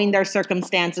and knowing their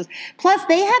circumstances. Plus,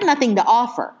 they had nothing to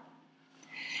offer.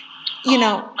 Like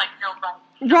no right.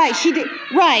 Right, she did.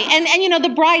 Right, and the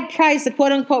bride price, the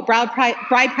quote unquote bride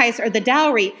price, or the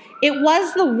dowry, it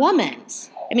was the woman's.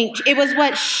 It was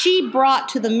what she brought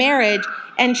to the marriage,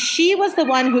 and she was the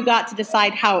one who got to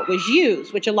decide how it was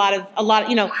used. Which a lot of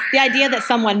the idea that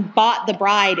someone bought the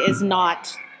bride is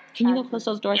not. Can you go close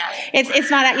those doors? It's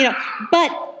not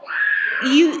but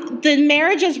the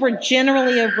marriages were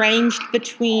generally arranged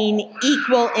between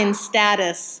equal in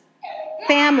status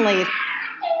families.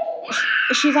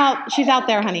 She's out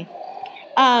there, honey.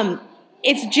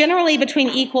 It's generally between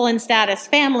equal in status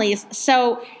families.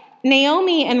 So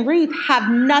Naomi and Ruth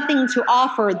have nothing to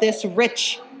offer this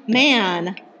rich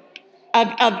man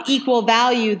of equal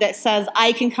value that says,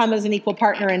 I can come as an equal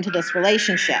partner into this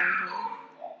relationship.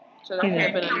 So that could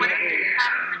have been So what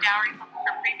the dowry from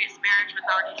her previous marriage was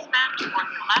already spent or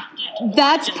collected?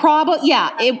 That's probably,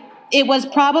 it was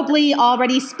probably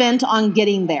already spent on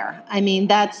getting there.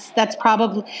 That's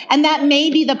probably, and that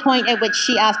may be the point at which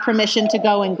she asked permission to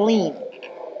go and glean.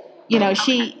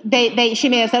 She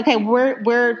may have said, okay,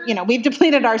 we've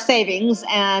depleted our savings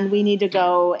and we need to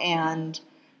go and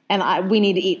we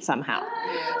need to eat somehow.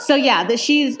 So yeah,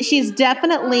 she's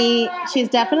definitely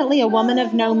a woman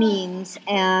of no means,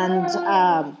 and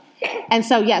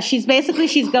so yeah,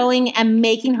 she's going and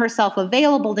making herself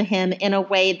available to him in a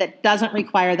way that doesn't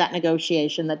require that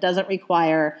negotiation, that doesn't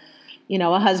require,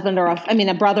 a husband or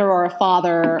a brother or a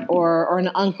father or an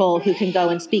uncle who can go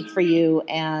and speak for you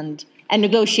and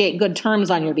negotiate good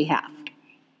terms on your behalf.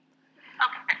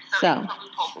 Okay, so it's a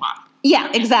loophole clause.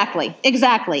 Yeah, exactly.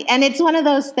 And it's one of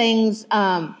those things,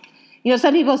 some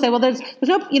people say, well, there's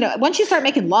no, once you start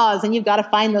making laws, then you've got to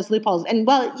find those loopholes. And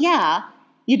well, yeah,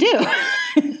 you do.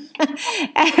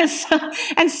 and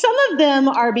some of them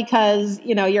are because,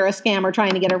 you're a scammer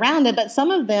trying to get around it, but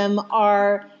some of them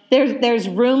are, there's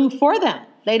room for them.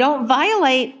 They don't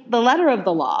violate the letter of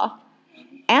the law.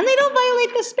 and they don't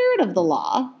violate the spirit of the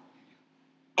law.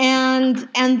 And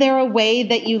they're a way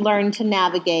that you learn to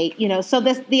navigate, so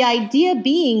the idea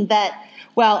being that,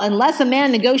 well, unless a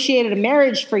man negotiated a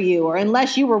marriage for you, or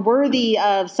unless you were worthy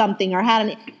of something or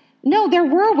had no, there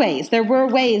were ways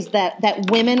that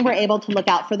women were able to look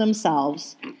out for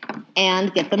themselves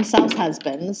and get themselves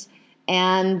husbands.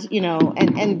 And,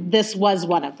 and this was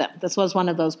one of them. This was one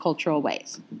of those cultural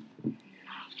ways.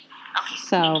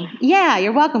 So, yeah,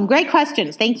 you're welcome. Great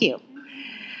questions. Thank you.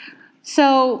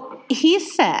 So he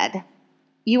said,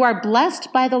 "You are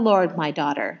blessed by the Lord, my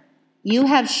daughter. You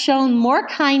have shown more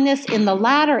kindness in the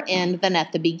latter end than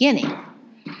at the beginning,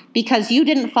 because you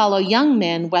didn't follow young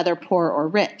men, whether poor or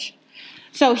rich."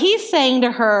 So he's saying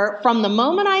to her, from the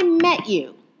moment I met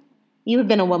you, you have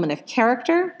been a woman of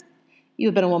character. You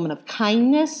have been a woman of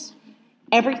kindness.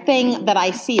 Everything that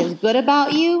I see is good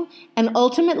about you. And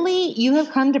ultimately, you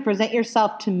have come to present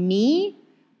yourself to me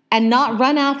and not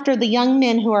run after the young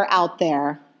men who are out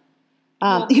there.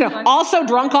 Also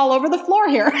drunk all over the floor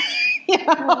here.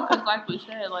 Well, because like we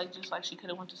said, just like she could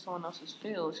have went to someone else's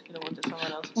field, she could have went to someone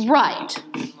else's Right.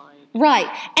 field. Right.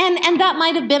 And that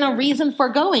might have been a reason for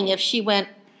going if she went,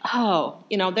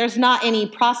 there's not any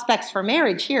prospects for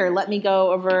marriage here. Let me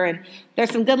go over, and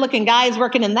there's some good-looking guys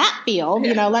working in that field.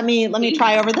 Let me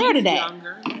try over there today.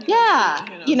 Younger,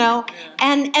 Yeah.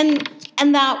 And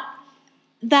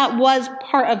that was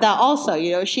part of that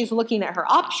also. She's looking at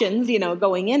her options,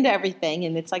 going into everything,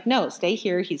 and it's like, no, stay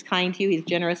here. He's kind to you. He's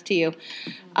generous to you.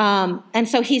 And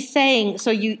so he's saying,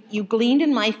 so you gleaned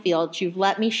in my fields. You've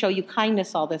let me show you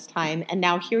kindness all this time, and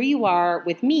now here you are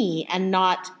with me and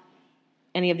not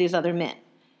any of these other men.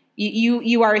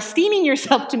 You are esteeming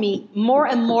yourself to me more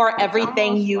and more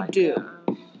everything you do.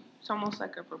 It's almost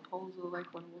like a proposal,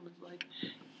 like when a woman's like,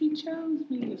 "He chose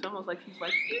me." It's almost like he's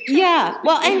like, yeah.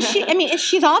 Well, and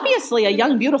she's obviously a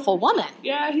young, beautiful woman.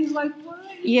 Yeah, he's like,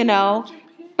 what?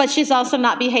 But she's also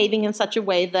not behaving in such a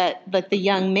way that the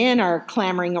young men are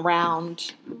clamoring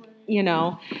around,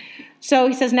 So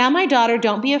he says, "Now, my daughter,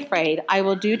 don't be afraid. I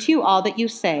will do to you all that you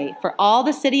say, for all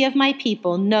the city of my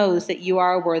people knows that you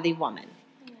are a worthy woman.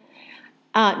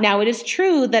 Now, it is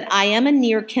true that I am a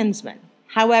near kinsman.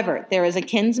 However, there is a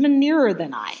kinsman nearer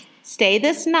than I. Stay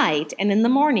this night, and in the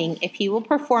morning, if he will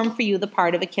perform for you the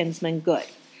part of a kinsman, good.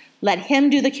 Let him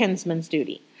do the kinsman's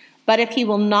duty. But if he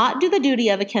will not do the duty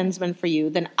of a kinsman for you,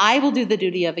 then I will do the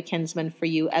duty of a kinsman for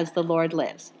you, as the Lord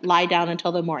lives. Lie down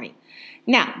until the morning."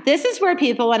 Now, this is where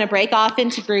people want to break off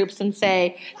into groups and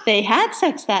say, they had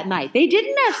sex that night. They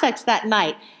didn't have sex that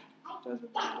night.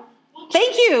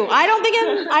 Thank you. I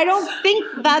don't think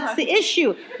that's the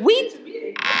issue. It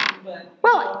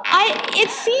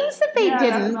seems that they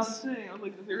didn't. That's what I'm saying. I'm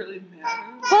like, does it really matter?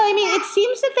 Well, it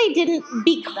seems that they didn't,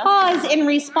 because in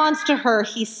response to her,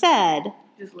 he said,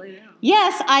 Just lay down.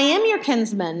 "Yes, I am your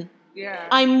kinsman. Yeah.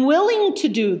 I'm willing to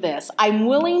do this. I'm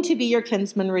willing to be your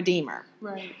kinsman redeemer."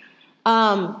 Right.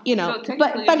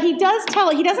 But he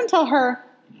doesn't tell her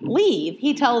leave.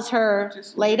 He tells her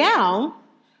Just lay down.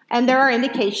 And there are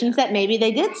indications that maybe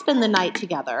they did spend the night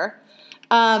together,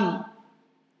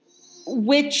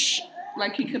 which,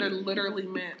 like, he could have literally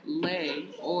meant lay,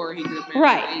 or he could have meant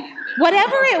right. lay.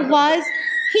 Whatever it was,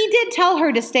 he did tell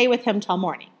her to stay with him till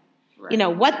morning.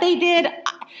 Right. What they did,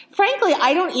 frankly,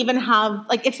 I don't even have,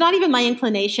 it's not even my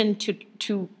inclination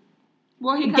to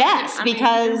Well, he guess, he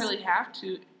because didn't really have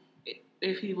to.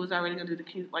 If he was already going to do the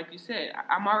king, like you said,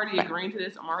 I'm already agreeing to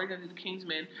this. I'm already going to do the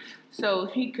kingsman. So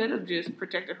he could have just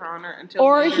protected her honor until.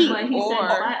 Or later, he But he or, said,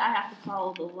 I have to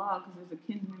follow the law because there's a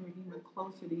kinsman redeemer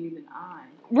closer to you than I.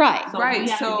 right. So Right, we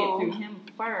have so- to get through him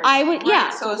first. I would, yeah.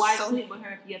 Right, So why so- sleep with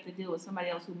her if you have to deal with somebody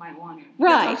else who might want her?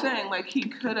 Right. That's what I'm saying. Like, he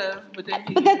could have, but then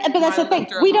he But that's the might have thing.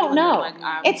 left her We alone don't and know. been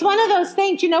like, It's one of those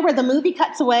things, where the movie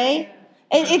cuts away.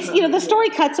 It's the story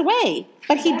cuts away.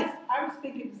 But I was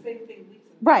thinking the same thing, Lisa.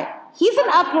 right. He's an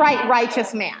upright,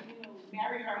 righteous man.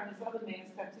 Marry her, and this other man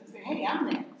steps in and say, "Hey, I'm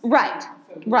next." Right. So,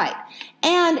 Right.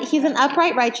 And he's an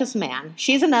upright, righteous man.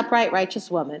 She's an upright, righteous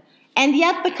woman. And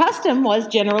yet the custom was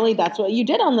generally that's what you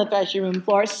did on the threshing room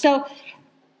floor. So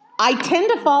I tend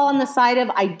to fall on the side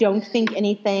of I don't think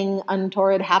anything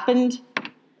untoward happened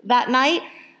that night.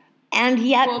 And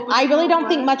yet Well, but I you really know don't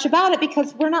think what? much about it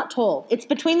because we're not told. It's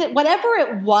between whatever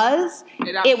it was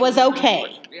absolutely okay.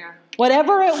 was. Yeah.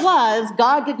 Whatever it was,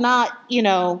 God did not,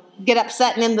 get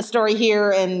upset and end the story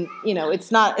here, and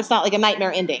it's not like a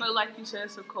nightmare ending. But like you said,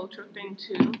 it's a cultural thing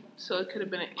too. So it could have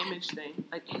been an image thing,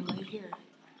 like hey, lay here.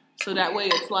 So that way,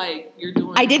 it's like you're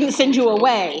doing. I didn't send you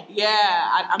away. Yeah,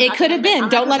 I'm It not could gonna have make- been. I'm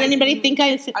Don't not let gonna make anybody you- think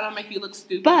I. I don't make you look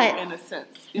stupid But- in a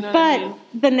sense. You know what I But mean?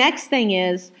 the next thing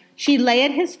is She lay at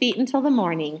his feet until the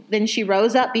morning. Then she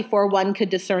rose up before one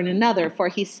could discern another, for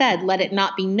he said, "Let it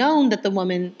not be known that the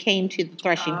woman came to the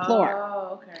threshing floor."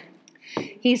 Oh,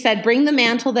 okay. He said, "Bring the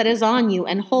mantle that is on you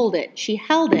and hold it." She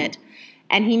held it,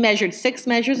 and he measured 6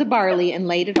 measures of barley and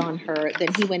laid it on her. Then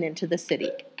he went into the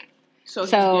city. So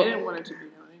So- he didn't want it to be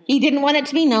known. He didn't want it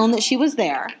to be known that she was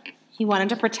there. He wanted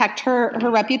to protect her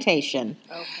reputation.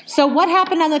 Okay. So what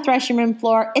happened on the threshing room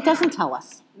floor? It doesn't tell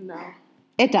us. No.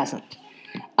 It doesn't.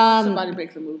 Somebody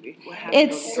makes a movie. What happened on the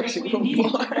It's- threshing room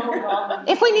floor?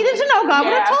 If we needed to know, God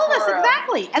would have Yeah, told us for real.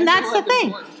 exactly. And that's the It was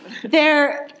thing.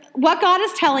 important. What God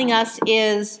is telling us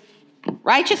is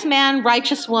righteous man,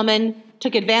 righteous woman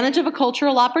took advantage of a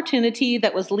cultural opportunity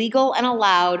that was legal and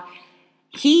allowed.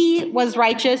 He was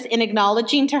righteous in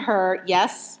acknowledging to her,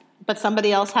 yes, but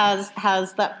somebody else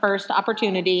has that first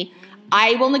opportunity.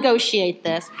 I will negotiate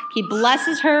this. He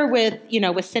blesses her with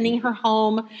sending her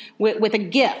home with a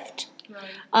gift.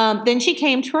 Then she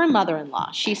came to her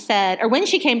mother-in-law. She said, or when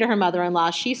she came to her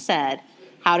mother-in-law, she said,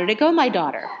 "How did it go, my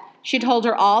daughter?" She told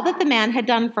her all that the man had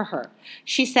done for her.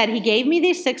 She said, "He gave me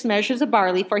these 6 measures of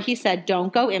barley, for he said,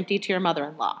 'Don't go empty to your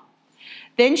mother-in-law.'"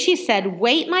 Then she said,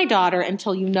 "Wait, my daughter,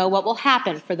 until you know what will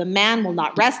happen, for the man will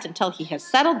not rest until he has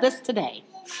settled this today."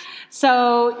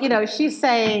 So, she's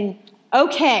saying,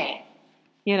 okay,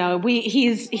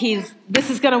 this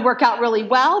is going to work out really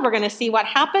well. We're going to see what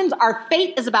happens. Our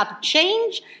fate is about to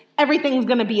change. Everything's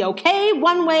going to be okay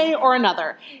one way or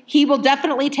another. He will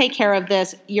definitely take care of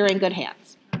this. You're in good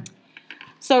hands.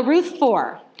 So Ruth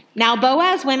 4. Now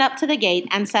Boaz went up to the gate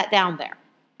and sat down there.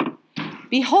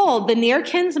 Behold, the near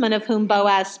kinsman of whom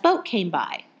Boaz spoke came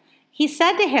by. He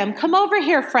said to him, "Come over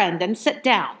here, friend, and sit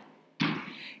down."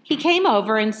 He came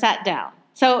over and sat down.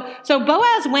 So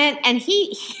Boaz went, and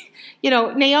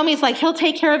Naomi's like, "He'll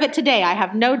take care of it today, I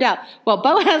have no doubt." Well,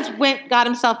 Boaz went, got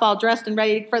himself all dressed and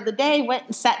ready for the day, went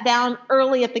and sat down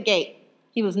early at the gate.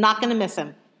 He was not going to miss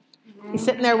him. He's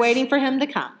sitting there waiting for him to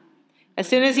come. As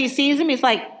soon as he sees him, he's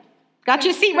like, "Got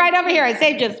your seat right over here. I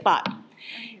saved you a spot."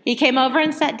 He came over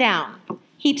and sat down.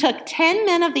 He took 10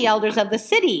 men of the elders of the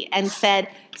city and said,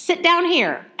 "Sit down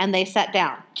here." And they sat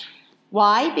down.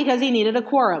 Why? Because he needed a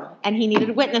quorum, and he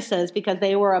needed witnesses because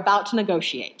they were about to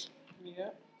negotiate. Yeah.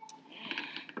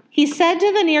 He said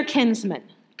to the near kinsman,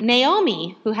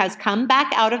 "Naomi, who has come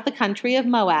back out of the country of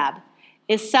Moab,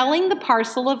 is selling the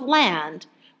parcel of land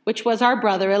which was our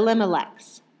brother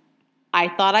Elimelech's. I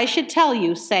thought I should tell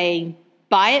you, saying,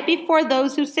 'Buy it before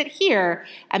those who sit here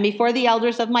and before the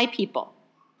elders of my people.'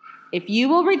 If you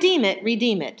will redeem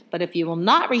it. But if you will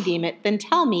not redeem it, then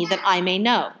tell me that I may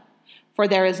know. For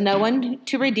there is no one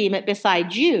to redeem it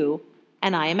besides you,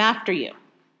 and I am after you."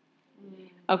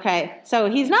 Okay, so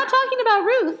he's not talking about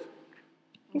Ruth.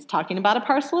 He's talking about a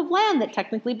parcel of land that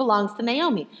technically belongs to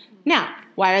Naomi. Now,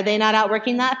 why are they not out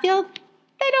working that field?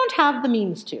 They don't have the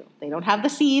means to. They don't have the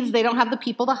seeds. They don't have the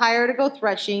people to hire to go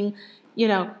threshing.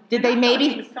 Did they maybe...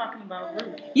 He was talking about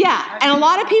Ruth. Yeah, and a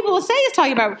lot of people will say he's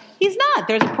talking about, he's not.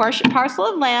 There's a parcel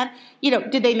of land.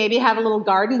 Did they maybe have a little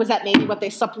garden? Was that maybe what they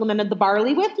supplemented the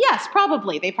barley with? Yes,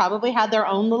 probably. They probably had their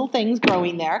own little things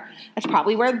growing there. That's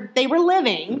probably where they were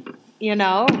living,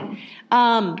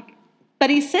 But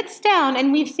he sits down,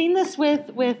 and we've seen this with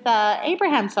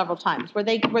Abraham several times, where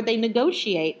they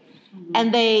negotiate,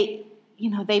 and they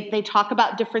talk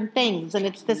about different things, and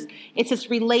it's this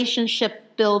relationship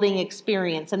building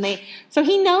experience, so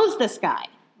he knows this guy.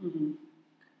 Mm-hmm.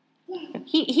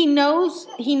 He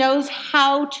knows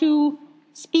how to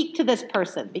speak to this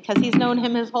person because he's known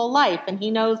him his whole life, and he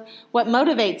knows what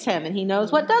motivates him, and he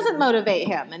knows what doesn't motivate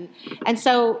him, and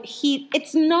so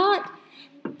it's not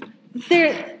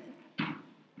there.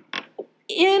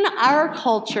 In our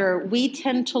culture, we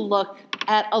tend to look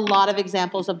at a lot of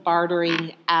examples of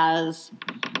bartering as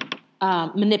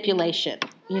manipulation,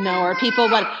 or people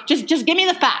want just give me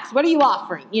the facts. What are you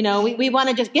offering? We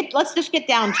want to let's just get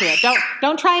down to it.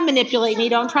 Don't try and manipulate me.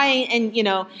 Don't try and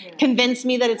convince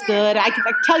me that it's good. I can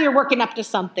tell you're working up to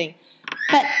something.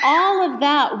 But all of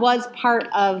that was part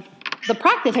of the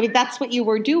practice. I mean, that's what you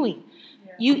were doing.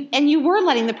 You were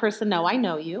letting the person know, I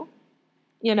know you,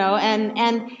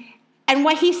 and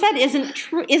what he said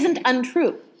isn't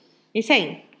untrue. He's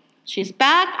saying, she's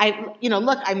back.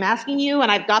 Look, I'm asking you, and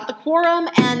I've got the quorum,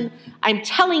 and I'm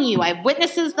telling you, I have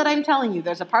witnesses that I'm telling you.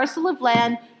 There's a parcel of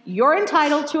land. You're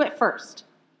entitled to it first.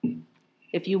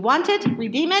 If you want it,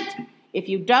 redeem it. If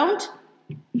you don't,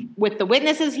 with the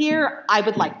witnesses here, I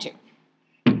would like to.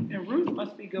 And Ruth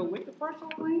must go with the parcel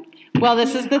of land? Well,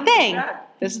 this is the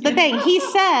thing. He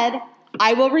said,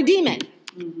 I will redeem it.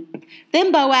 Mm-hmm.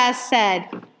 Then Boaz said,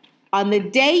 On the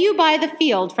day you buy the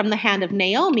field from the hand of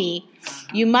Naomi,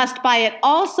 you must buy it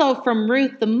also from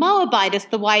Ruth the Moabitess,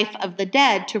 the wife of the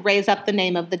dead, to raise up the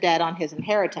name of the dead on his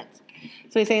inheritance.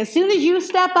 So he's saying, as soon as you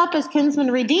step up as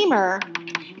kinsman redeemer,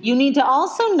 you need to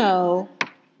also know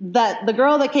that the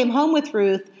girl that came home with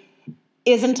Ruth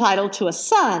is entitled to a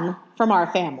son from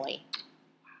our family.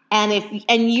 And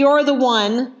you're the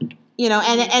one,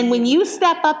 and when you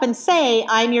step up and say,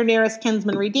 I'm your nearest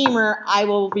kinsman redeemer, I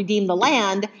will redeem the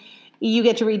land, you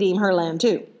get to redeem her land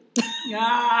too.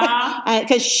 Yeah.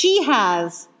 Because she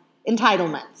has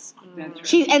entitlements.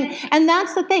 That's right. And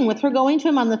that's the thing with her going to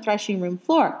him on the threshing room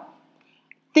floor.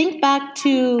 Think back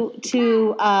to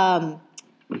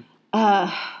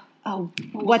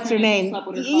what's her name?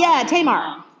 Yeah,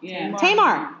 Tamar. Yeah.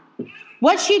 Tamar.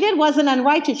 What she did wasn't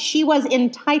unrighteous. She was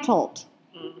entitled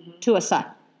to a son.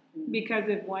 Because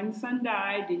if one son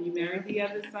died, then you married the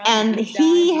other son. And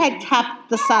he had kept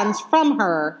the sons from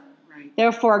her, Right.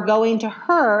 therefore going to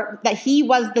her, that he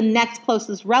was the next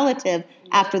closest relative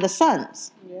after the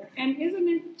sons. And isn't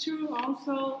it true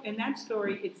also in that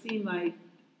story? It seemed like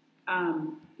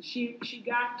she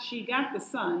got the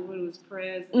son when it was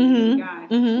Perez and the guy,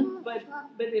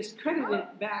 but it's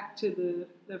credited back to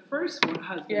the first one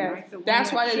husband, Yes. right? The one That's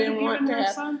that why they should've didn't want given to her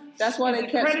have. son? That's why Is they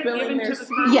the kept credit spilling given their to the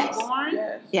seed. Yes. firstborn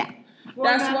Yes. Yeah. for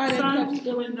That's that why they son, kept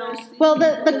spilling even their though- seed. Well,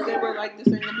 because they were like, this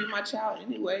ain't gonna be my child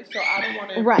anyway, so I don't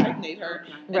want to Right. impregnate her.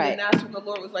 And Right. then that's when the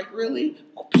Lord was like, really?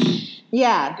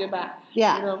 Yeah. Goodbye.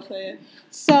 Yeah. You know what I'm saying?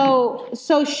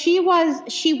 So she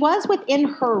was within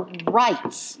her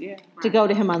rights Yeah. to go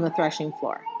to him on the threshing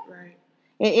floor. Right.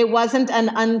 It wasn't an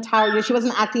untoward. She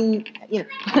wasn't acting,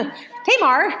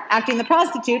 Tamar acting the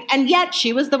prostitute, and yet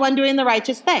she was the one doing the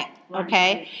righteous thing.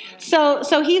 Okay, so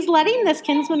he's letting this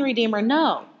kinsman redeemer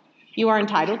know you are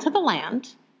entitled to the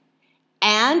land,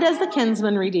 and as the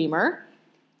kinsman redeemer,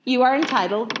 you are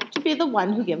entitled to be the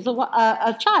one who gives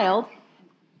a child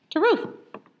to Ruth.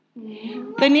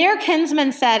 The near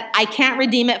kinsman said, "I can't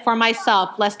redeem it for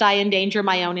myself, lest I endanger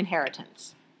my own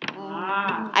inheritance.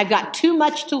 I've got too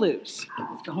much to lose.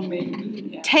 Don't make me.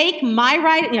 Yeah. Take my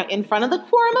right, in front of the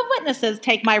quorum of witnesses,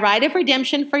 take my right of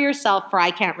redemption for yourself, for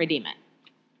I can't redeem it."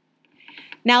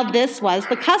 Now, this was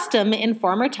the custom in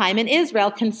former time in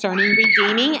Israel concerning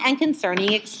redeeming and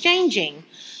concerning exchanging,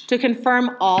 to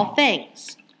confirm all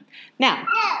things. Now,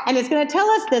 and it's going to tell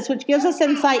us this, which gives us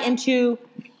insight into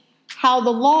how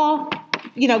the law,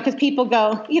 because people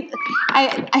go,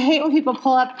 I hate when people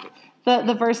pull up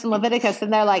the verse in Leviticus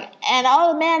and they're like, and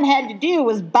all a man had to do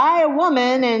was buy a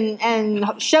woman and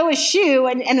show a shoe,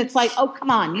 and it's like, oh, come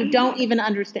on, you don't even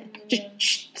understand.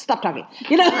 Just stop talking.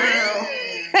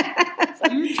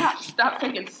 So you stop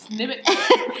taking snippets.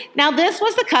 Now, this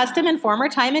was the custom in former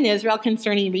time in Israel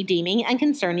concerning redeeming and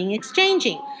concerning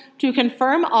exchanging, to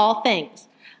confirm all things.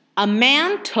 A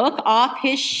man took off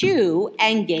his shoe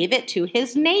and gave it to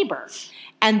his neighbor,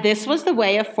 and this was the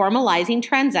way of formalizing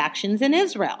transactions in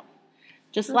Israel.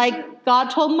 Just like God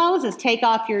told Moses, take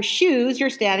off your shoes, you're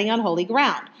standing on holy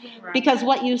ground. Because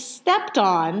what you stepped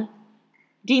on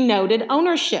denoted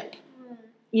ownership,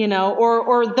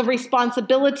 or the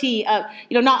responsibility of,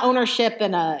 not ownership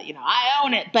and I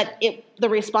own it, but the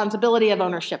responsibility of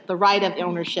ownership, the right of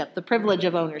ownership, the privilege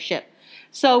of ownership.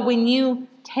 So when you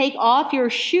take off your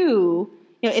shoe,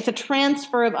 it's a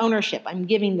transfer of ownership. I'm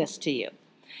giving this to you.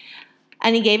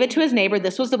 And he gave it to his neighbor.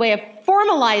 This was the way of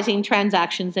formalizing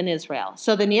transactions in Israel.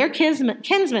 So the near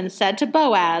kinsman said to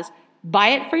Boaz, buy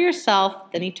it for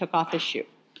yourself. Then he took off his shoe.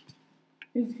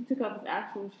 He took off his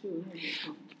actual shoe.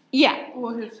 Yeah.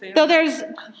 Well, his family.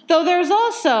 Though there's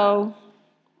also,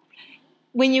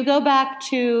 when you go back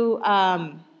to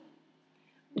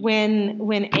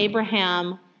when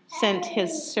Abraham sent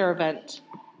his servant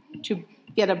to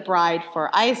get a bride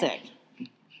for Isaac,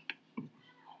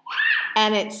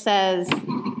 and it says,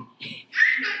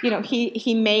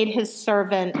 he made his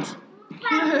servant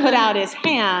put out his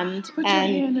hand Put your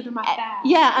hand under my thigh.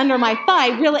 Yeah, under my thigh.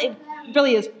 Really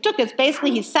took us.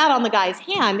 Basically, he sat on the guy's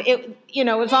hand. It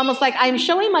was almost like I'm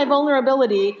showing my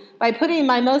vulnerability by putting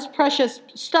my most precious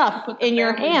stuff in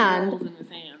your hand. In his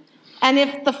hand. And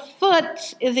if the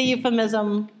foot is a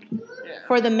euphemism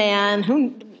for the man,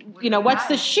 who, what's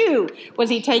the shoe? Was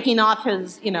he taking off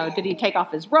his, did he take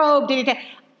off his robe?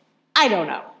 I don't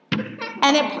know.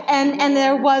 And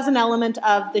there was an element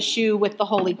of the shoe with the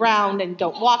holy ground and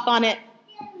don't walk on it.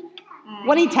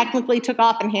 What he technically took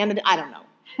off and handed, I don't know.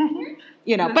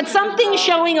 But something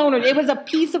showing owner. It was a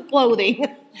piece of clothing,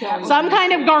 some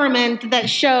kind of garment that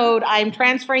showed, I'm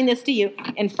transferring this to you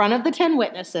in front of the 10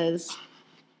 witnesses.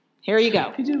 Here you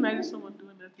go. Could you imagine someone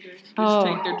doing that Oh.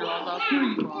 take their drawers off. Here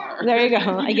you are. There you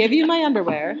go. I gave you my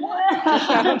underwear.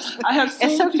 I have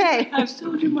sold It's okay. You, I have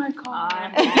sold you my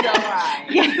car. It's all right.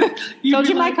 Yeah. You'd Sold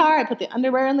be you my like, car. I put the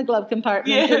underwear in the glove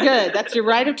compartment. Yeah. You're good. That's your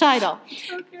right of title.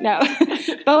 Okay. No.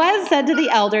 Boaz said to the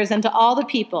elders and to all the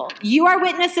people, "You are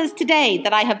witnesses today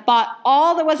that I have bought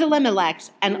all that was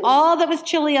Elimelech's and all that was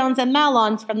Chilion's and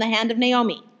Mahlon's from the hand of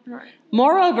Naomi. Right.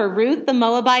 Moreover, Ruth the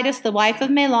Moabitess, the wife of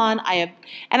Mahlon, I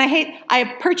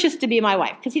have purchased to be my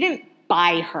wife," because he didn't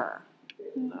buy her.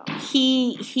 No.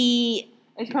 He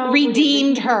It's probably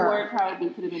redeemed the her. word probably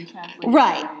could have been translated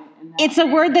Right. in that It's a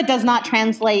word that does not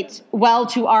translate well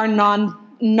to our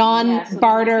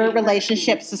non-barter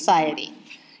relationship society.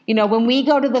 You know, when we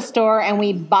go to the store and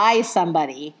we buy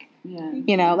somebody, Yeah.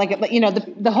 you know, like, you know,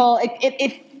 the whole,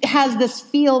 it has this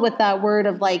feel with that word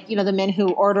of, like, you know, the men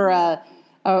who order a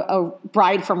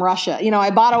bride from Russia. You know,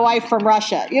 I bought a wife from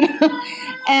Russia, you know,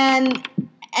 and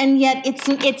yet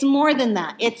it's more than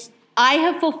that. I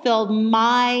have fulfilled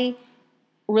my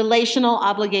relational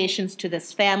obligations to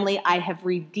this family. I have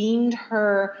redeemed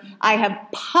her. I have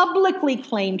publicly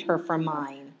claimed her for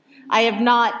mine. I have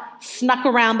not snuck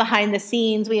around behind the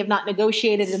scenes. We have not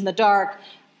negotiated in the dark.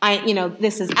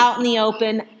 This is out in the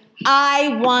open.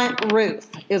 I want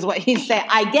Ruth, is what he said.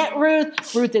 I get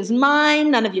Ruth. Ruth is mine.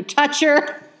 None of you touch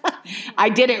her. I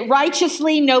did it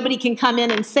righteously. Nobody can come in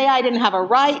and say I didn't have a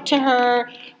right to her.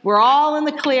 We're all in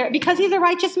the clear, because he's a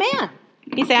righteous man.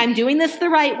 He said, I'm doing this the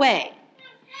right way.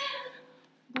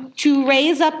 To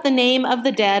raise up the name of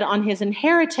the dead on his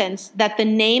inheritance, that the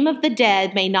name of the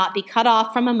dead may not be cut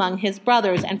off from among his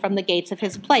brothers and from the gates of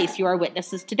his place. You are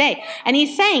witnesses today. And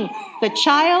he's saying, the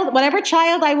child, whatever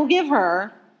child I will give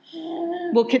her,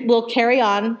 will carry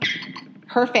on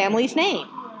her family's name.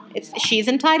 She's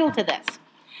entitled to this.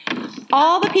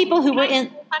 All the people who were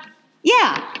in,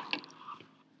 yeah.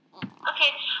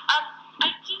 Okay, I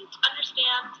didn't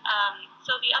understand.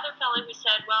 So the other fellow who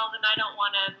said, well, then I don't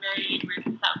want to marry Ruth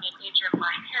without me in danger of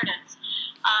my inheritance.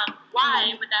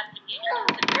 Why would that endanger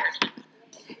his inheritance?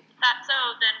 If that's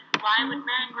so, then why would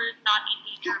marrying Ruth not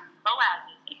endanger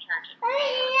Boaz's inheritance?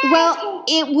 Well,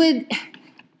 it would,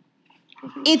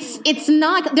 it's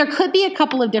not, there could be a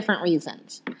couple of different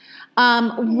reasons.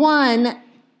 One,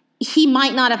 he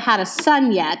might not have had a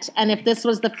son yet, and if this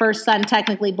was the first son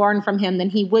technically born from him, then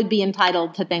he would be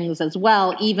entitled to things as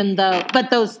well,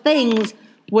 but those things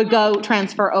would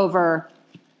transfer over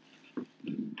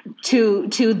to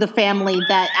the family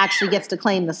that actually gets to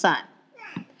claim the son.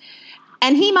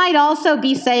 And he might also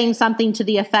be saying something to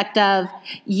the effect of,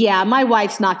 yeah, my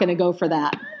wife's not going to go for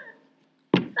that.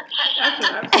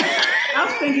 I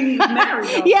was thinking he was married.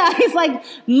 Though. Yeah, he's like,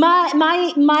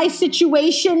 my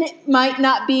situation might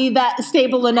not be that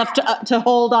stable enough to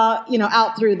hold on,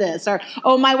 out through this. Or,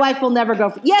 oh, my wife will never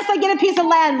go. Yes, I get a piece of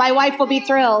land. My wife will be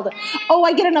thrilled. Oh,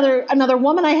 I get another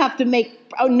woman I have to make.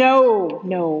 Oh,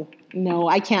 no,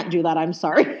 I can't do that. I'm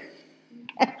sorry.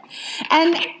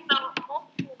 And Okay, so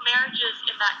multiple marriages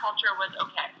in that culture was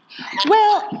okay.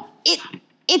 well,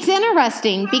 it's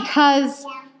interesting because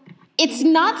it's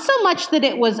not so much that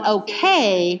it was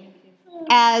okay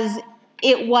as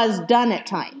it was done at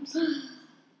times.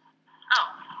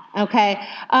 Oh. Okay.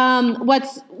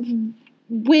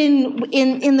 When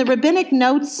in the rabbinic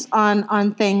notes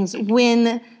on things,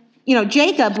 when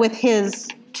Jacob with his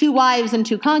 2 wives and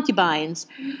 2 concubines,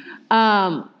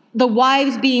 the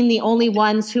wives being the only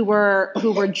ones who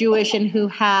were Jewish and who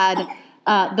had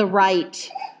the rights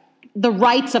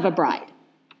of a bride.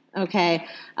 Okay,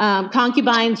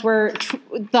 concubines were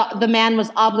the man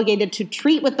was obligated to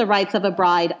treat with the rights of a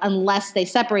bride unless they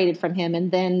separated from him,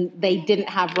 and then they didn't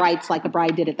have rights like a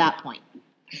bride did at that point.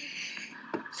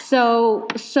 So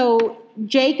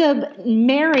Jacob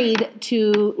married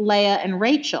to Leah and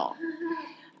Rachel.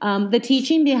 The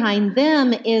teaching behind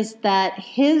them is that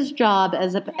his job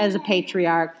as a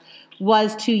patriarch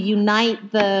was to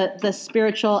unite the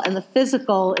spiritual and the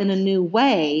physical in a new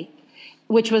way,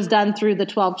 which was done through the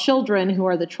 12 children who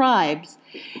are the tribes.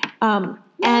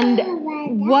 And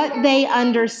what they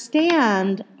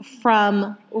understand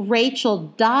from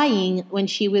Rachel dying when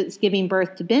she was giving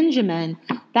birth to Benjamin,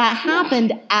 that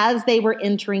happened as they were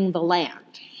entering the land.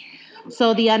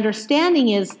 So the understanding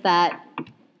is that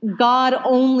God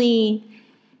only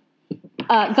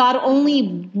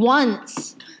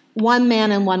wants one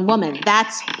man and one woman.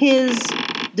 That's his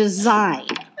design.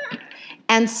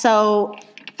 And so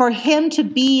for him to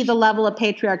be the level of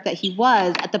patriarch that he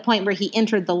was, at the point where he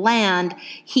entered the land,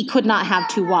 he could not have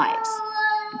 2 wives.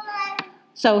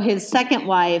 So his second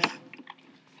wife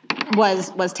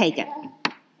was taken.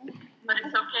 But it's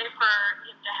okay for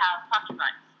him to have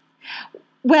concubines.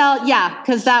 Well, yeah,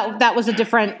 because that was a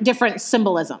different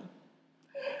symbolism.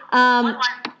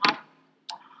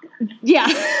 Yeah.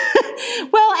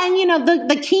 Well, and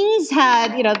the kings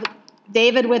had,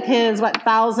 David with his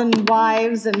 1,000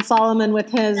 wives and Solomon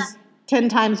with his 10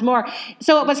 times more.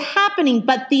 So it was happening,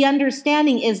 but the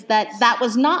understanding is that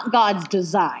was not God's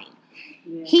design.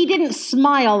 He didn't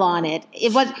smile on it.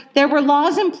 There were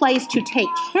laws in place to take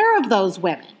care of those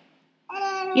women.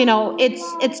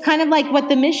 It's kind of like what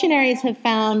the missionaries have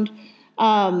found,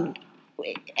 and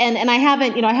I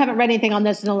haven't read anything on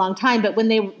this in a long time, but when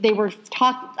they were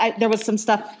there was some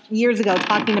stuff years ago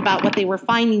talking about what they were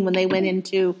finding when they went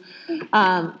into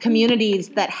communities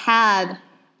that had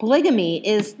polygamy,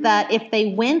 is that if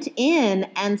they went in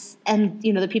and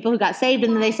the people who got saved,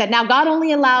 and then they said, now God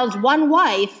only allows one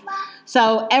wife,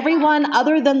 so everyone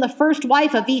other than the first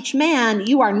wife of each man,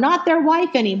 you are not their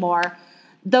wife anymore.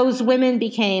 Those women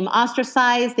became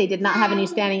ostracized. They did not have any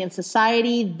standing in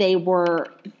society. They were,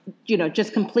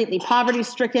 just completely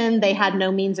poverty-stricken. They had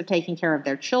no means of taking care of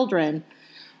their children.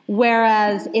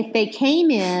 Whereas if they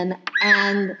came in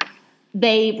and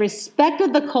they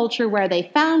respected the culture where they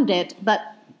found it, but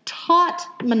taught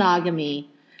monogamy,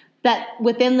 that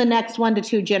within the next 1 to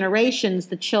 2 generations,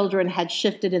 the children had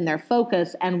shifted in their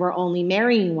focus and were only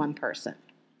marrying one person.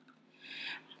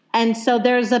 And so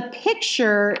there's a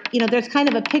picture, there's kind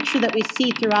of a picture that we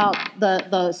see throughout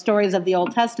the stories of the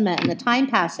Old Testament and the time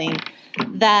passing,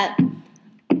 that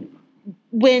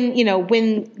when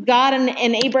God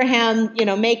and Abraham,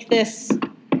 make this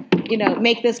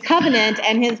covenant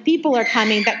and his people are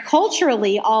coming, that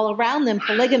culturally all around them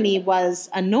polygamy was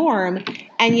a norm,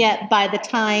 and yet by the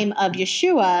time of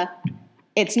Yeshua,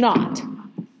 it's not.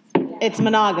 It's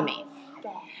monogamy.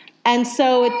 And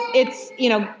so it's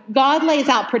God lays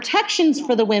out protections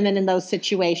for the women in those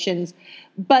situations,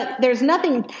 but there's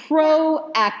nothing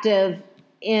proactive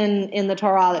in the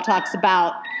Torah that talks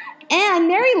about, and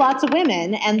marry lots of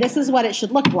women, and this is what it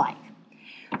should look like.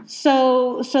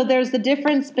 So there's the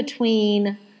difference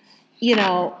between,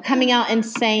 coming out and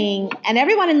saying, and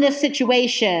everyone in this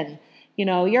situation,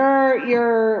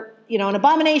 you're an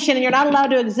abomination and you're not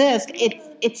allowed to exist.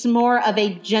 It's more of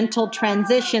a gentle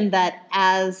transition that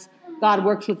as God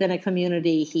works within a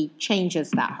community, he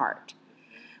changes that heart,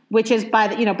 which is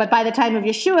but by the time of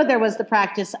Yeshua, there was the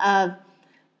practice of,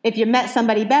 if you met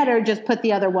somebody better, just put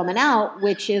the other woman out,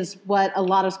 which is what a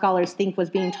lot of scholars think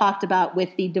was being talked about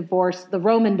with the divorce, the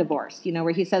Roman divorce, where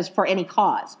he says for any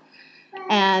cause.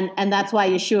 And that's why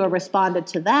Yeshua responded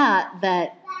to that,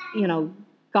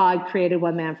 God created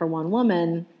one man for one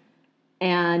woman,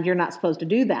 and you're not supposed to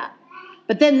do that.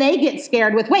 But then they get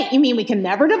scared with, wait, you mean we can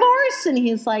never divorce? And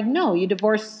he's like, no, you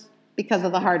divorce because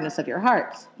of the hardness of your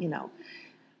hearts,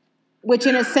 which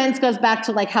in a sense goes back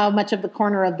to how much of the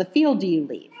corner of the field do you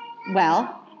leave?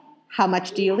 Well, how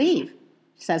much do you leave?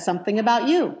 Says something about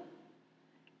you,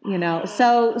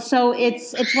 So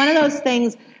it's one of those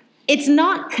things. It's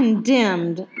not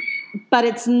condemned, but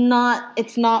it's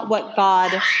not what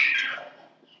God.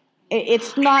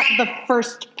 It's not the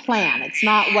first plan. It's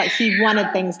not what he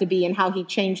wanted things to be and how he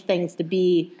changed things to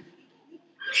be,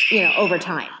 over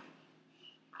time.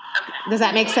 Does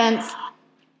that make sense?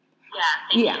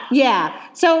 Yeah.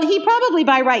 So he probably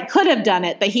by right could have done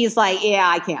it, but he's like, yeah,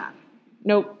 I can't.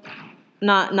 Nope.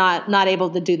 Not able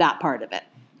to do that part of it.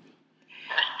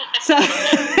 So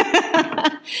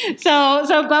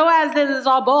Boaz is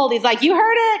all bold. He's like, you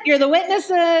heard it. You're the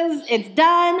witnesses. It's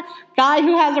done. God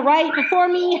who has a right before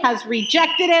me has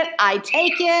rejected it. I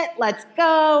take it. Let's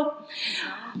go.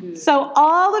 So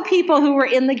all the people who were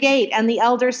in the gate and the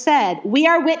elders said, we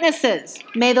are witnesses.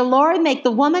 May the Lord make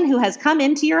the woman who has come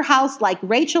into your house like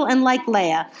Rachel and like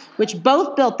Leah, which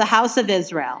both built the house of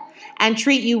Israel, and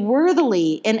treat you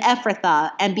worthily in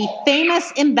Ephrathah and be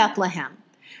famous in Bethlehem.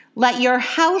 Let your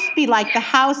house be like the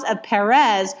house of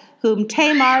Perez, whom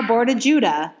Tamar bore to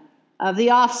Judah, of the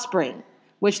offspring,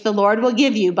 which the Lord will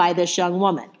give you by this young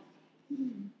woman.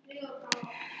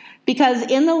 Because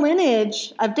in the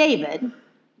lineage of David,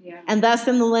 and thus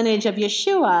in the lineage of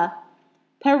Yeshua,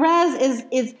 Perez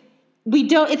is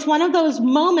it's one of those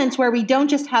moments where we don't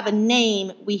just have a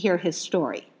name, we hear his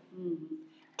story.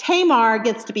 Tamar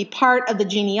gets to be part of the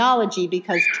genealogy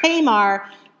because Tamar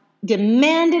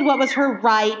demanded what was her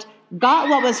right, got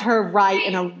what was her right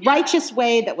in a righteous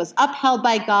way that was upheld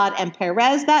by God, and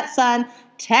Perez, that son,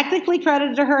 technically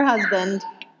credited to her husband,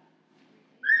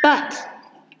 but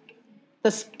the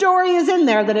story is in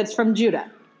there that it's from Judah.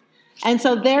 And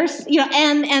so there's,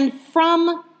 and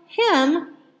from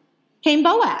him came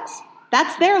Boaz.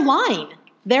 That's their line.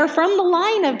 They're from the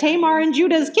line of Tamar and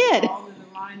Judah's kid.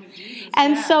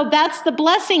 And so that's the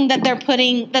blessing that they're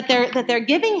putting, that they're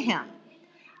giving him.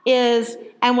 is,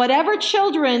 and whatever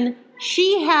children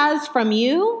she has from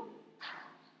you,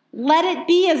 let it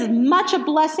be as much a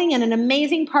blessing and an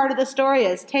amazing part of the story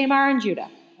as Tamar and Judah.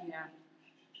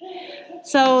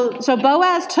 So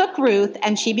Boaz took Ruth,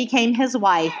 and she became his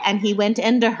wife, and he went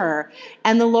into her,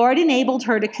 and the Lord enabled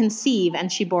her to conceive,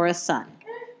 and she bore a son.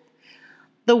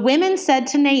 The women said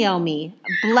to Naomi,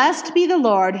 "Blessed be the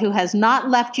Lord who has not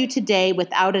left you today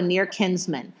without a near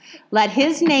kinsman. Let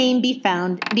his name be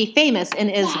famous in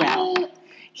Israel.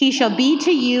 He shall be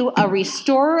to you a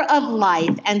restorer of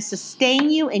life and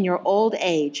sustain you in your old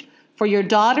age. For your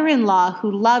daughter-in-law who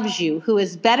loves you, who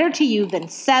is better to you than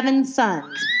 7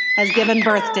 sons, has given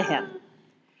birth to him."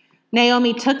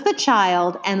 Naomi took the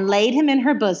child and laid him in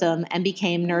her bosom and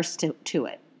became nurse to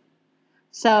it.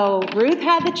 So Ruth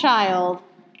had the child,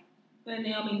 Then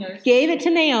Naomi nursed. gave it to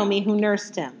Naomi, who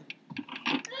nursed him.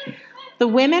 The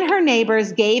women, her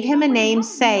neighbors, gave him a name,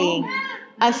 saying,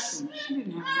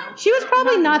 she was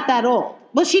probably not that old.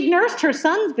 Well, she'd nursed her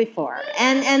sons before,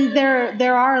 and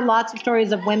there are lots of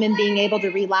stories of women being able to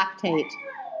relactate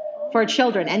for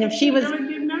children. And if she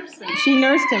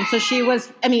nursed him, so she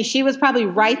was probably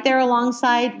right there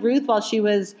alongside Ruth while she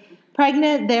was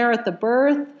pregnant, there at the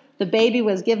birth. The baby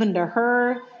was given to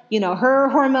her. Her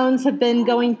hormones have been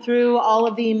going through all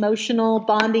of the emotional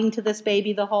bonding to this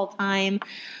baby the whole time.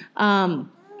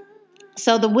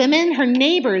 So the women, her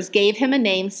neighbors, gave him a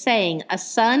name, saying, "A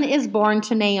son is born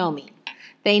to Naomi."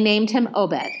 They named him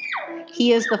Obed.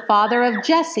 He is the father of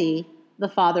Jesse, the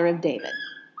father of David.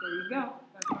 There you go.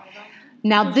 That's all right.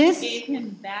 Now So this, she gave him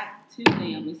back to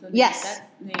Naomi. So Yes. that's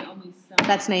Naomi's son.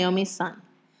 that's Naomi's son.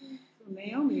 So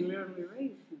Naomi literally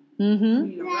raised him.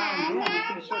 Mm-hmm. Around them,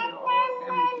 I'm pretty sure they were all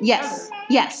family Yes, together.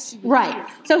 yes, right.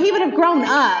 So he would have grown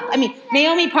up.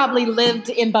 Naomi probably lived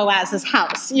in Boaz's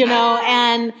house,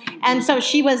 and so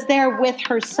she was there with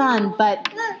her son, but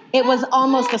it was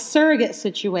almost a surrogate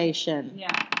situation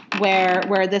Yeah.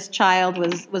 where this child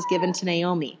was given to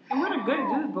Naomi. And what a good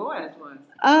dude Boaz was.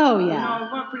 Oh yeah.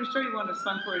 I'm pretty sure he wanted a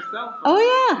son for himself. Oh,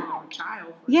 yeah. A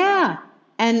child for Yeah. himself.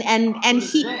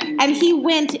 And he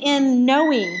went in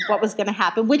knowing what was going to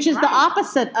happen, which is the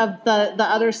opposite of the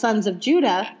other sons of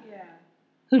Judah Yeah.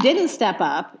 who didn't step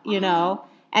up,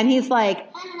 and he's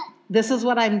like, this is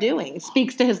what I'm doing.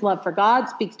 Speaks to his love for God,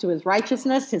 speaks to his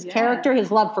righteousness, his character,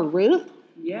 his love for Ruth,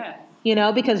 Yes.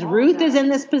 because Ruth is in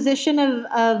this position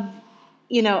of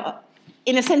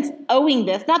in a sense owing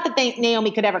this. Not that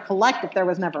Naomi could ever collect if there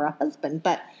was never a husband,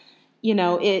 but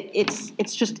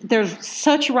it's just, there's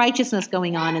such righteousness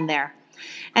going on in there.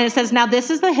 And it says, now this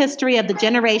is the history of the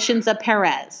generations of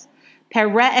Perez.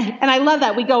 And I love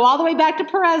that. We go all the way back to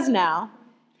Perez now.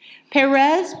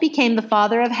 Perez became the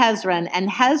father of Hezron, and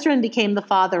Hezron became the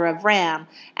father of Ram,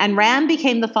 and Ram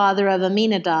became the father of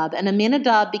Aminadab, and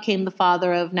Aminadab became the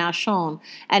father of Nahshon,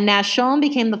 and Nahshon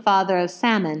became the father of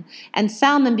Salmon, and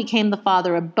Salmon became the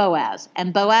father of Boaz,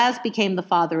 and Boaz became the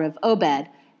father of Obed,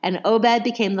 and Obed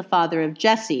became the father of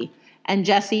Jesse, and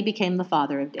Jesse became the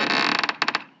father of David.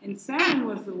 And Salmon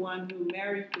was the one who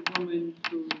married the woman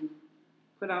who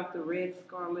put out the red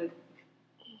scarlet.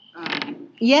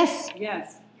 Yes.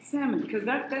 Yes, Salmon, because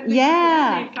that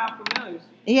Yeah. name sounds familiar.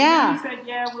 Yeah. And then he said,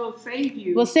 "Yeah, we'll save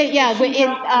you." We'll say, yeah, She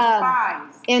brought the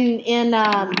spies.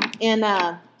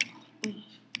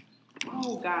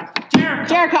 Oh gosh,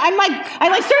 Jericho.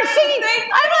 I start singing.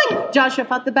 I'm like, Joshua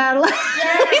fought the battle.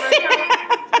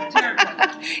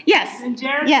 Jericho. Yes. And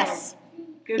Jericho. Yes.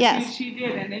 Because Yes. she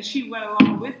did, and then she went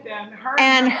along with them.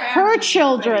 And her her family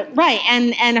children, was right,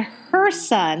 and her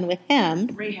son with him.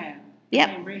 saved. Rahab. Yep.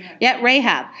 Her name Rahab. Yeah,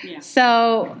 Rahab. Yeah.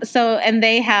 So and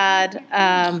they had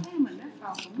Salmon, that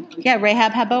sounds familiar.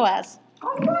 Rahab had Boaz.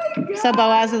 Oh my God. So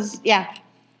Boaz is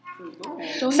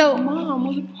So, So- his mom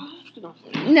was a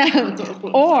prostitute. no, The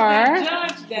or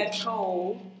judge that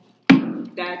told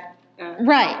that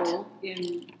Right. couple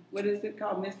in, what is it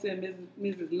called, Mr. and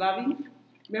Mrs. Loving?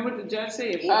 Remember what the judge said?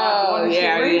 If Oh, God wanted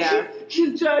yeah, to raise yeah.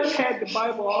 you, the judge had the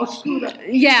Bible all screwed up.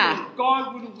 Yeah. If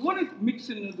God would have wanted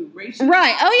mixing of the races.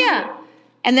 right. Oh yeah.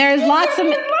 And there's lots of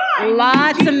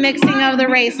mixing of the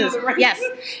races. Yes.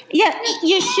 Yeah,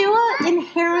 Yeshua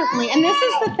inherently, and this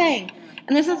is the thing,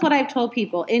 and this is what I've told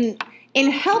people, in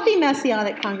healthy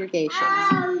Messianic congregations,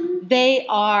 they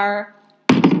are,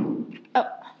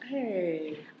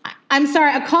 Hey. I'm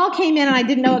sorry, a call came in and I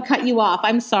didn't know it cut you off.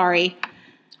 I'm sorry.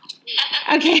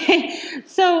 Okay.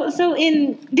 So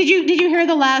did you hear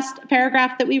the last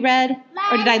paragraph that we read?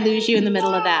 Or did I lose you in the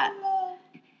middle of that?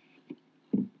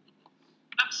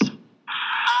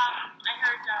 I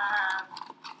heard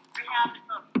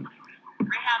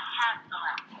Rahab had the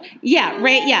land. Yeah,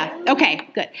 right. Yeah. Okay,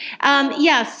 good.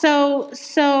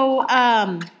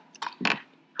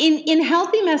 in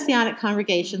healthy Messianic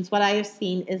congregations, what I have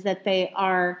seen is that they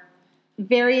are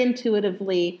very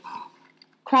intuitively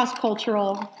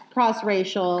cross-cultural,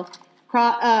 cross-racial,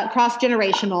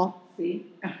 cross-generational. See?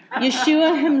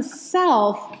 Yeshua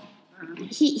himself,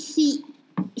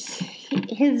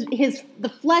 the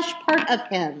flesh part of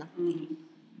him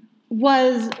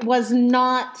was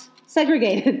not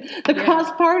segregated. The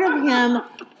cross part of him,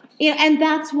 and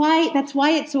that's why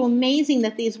it's so amazing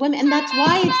that these women, and that's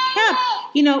why it's kept.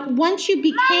 Once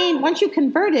you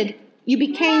converted, you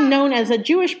became known as a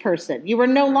Jewish person. You were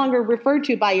no longer referred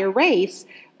to by your race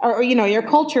or your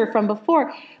culture from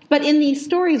before. But in these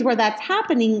stories where that's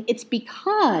happening, it's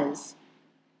because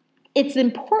it's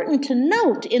important to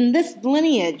note in this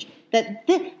lineage that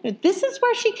this is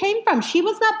where she came from. She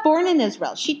was not born in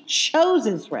Israel. She chose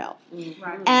Israel.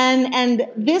 Right. And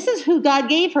this is who God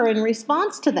gave her in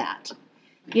response to that.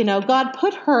 God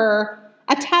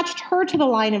attached her to the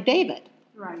line of David.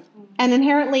 Right. And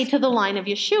inherently to the line of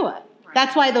Yeshua. Right.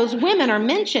 That's why those women are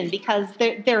mentioned, because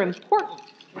they're important.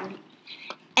 Right.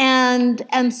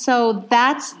 And so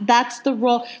that's the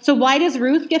role. So why does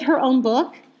Ruth get her own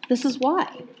book? This is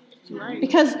why. Right.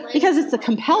 Because it's a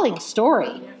compelling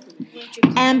story.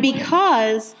 And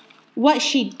because what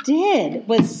she did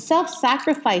was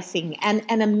self-sacrificing and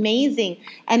amazing,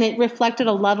 and it reflected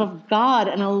a love of God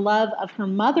and a love of her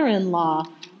mother-in-law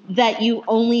that you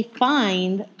only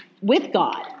find with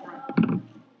God.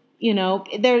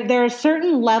 There are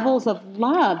certain levels of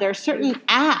love. There are certain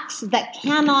acts that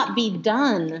cannot be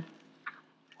done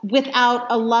without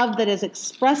a love that is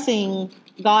expressing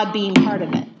God being part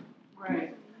of it.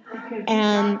 Right. Because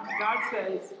And God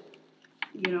says,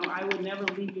 I will never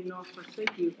leave you nor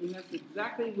forsake you. And that's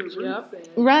exactly what Ruth said.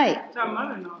 Right. To our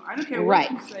mother-in-law. I don't care what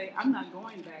Right. you say. I'm not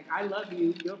going back. I love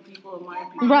you. Your people are my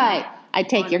people. Right. I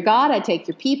take your God. I take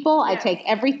your people. I Yes. take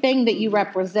everything that you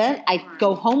represent. I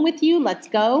go home with you. Let's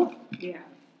go. Yeah.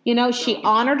 She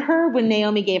honored her when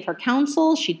Naomi gave her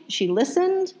counsel. She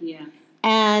listened. Yeah.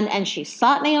 And she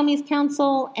sought Naomi's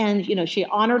counsel, and she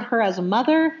honored her as a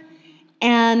mother,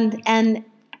 and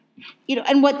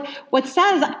what's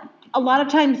sad is a lot of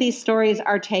times these stories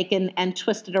are taken and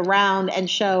twisted around and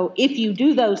show if you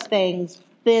do those things,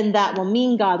 then that will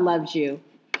mean God loves you,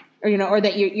 or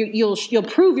that you'll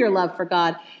prove your love for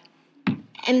God,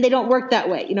 and they don't work that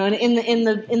way. In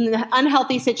the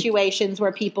unhealthy situations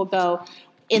where people go,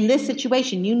 in this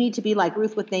situation, you need to be like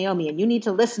Ruth with Naomi, and you need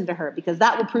to listen to her because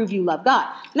that will prove you love God.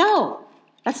 No,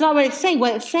 that's not what it's saying.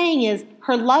 What it's saying is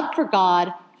her love for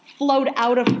God flowed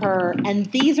out of her, and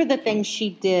these are the things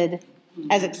she did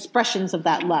as expressions of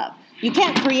that love. You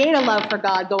can't create a love for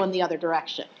God going the other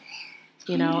direction.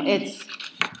 It's,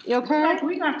 you okay? Like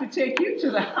we have to take you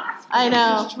to the hospital. I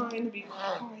know. Just trying to be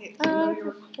quiet. I know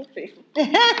you're recording.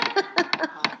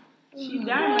 She On a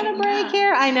dilated break now.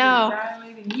 here, I know. She's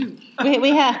dilating you.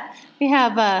 We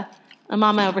have a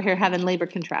mama over here having labor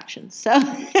contractions. So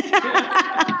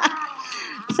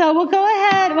so we'll go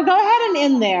ahead and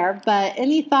end there. But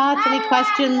any thoughts, any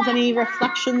questions, any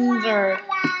reflections, or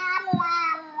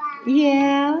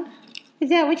yeah? Is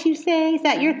that what you say? Is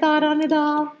that your thought on it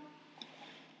all?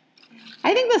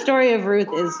 I think the story of Ruth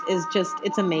is just,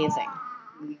 it's amazing.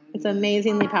 It's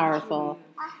amazingly powerful,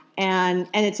 and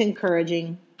it's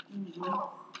encouraging.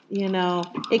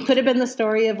 It could have been the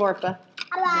story of Orpah,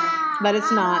 but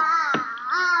it's not.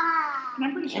 And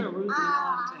I'm pretty sure Ruth went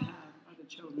on to have other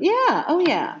children. Yeah. Oh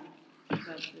yeah. But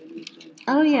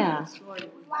Oh yeah. the story was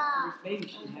like the first baby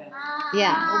she had.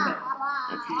 Yeah.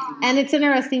 Obed. And it's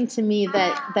interesting to me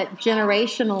that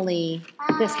generationally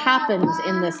this happens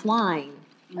in this line,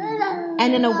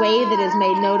 and in a way that is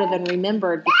made note of and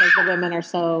remembered because the women are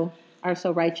so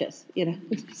righteous.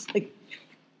 It's like,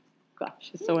 gosh,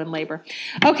 she's so in labor.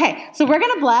 Okay, so we're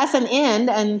gonna bless and end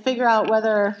and figure out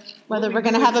whether we're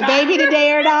gonna have a baby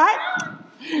today or not.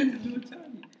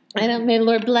 And may the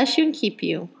Lord bless you and keep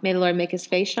you. May the Lord make his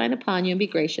face shine upon you and be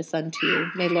gracious unto you.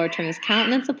 May the Lord turn his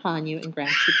countenance upon you and grant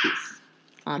you peace.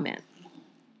 Amen.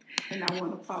 And I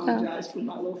want to apologize for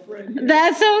my little friend here.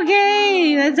 That's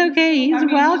okay. That's okay. He's I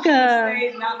mean, welcome. He should have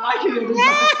stayed not liking it as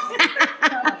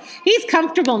much. He's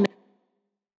comfortable now.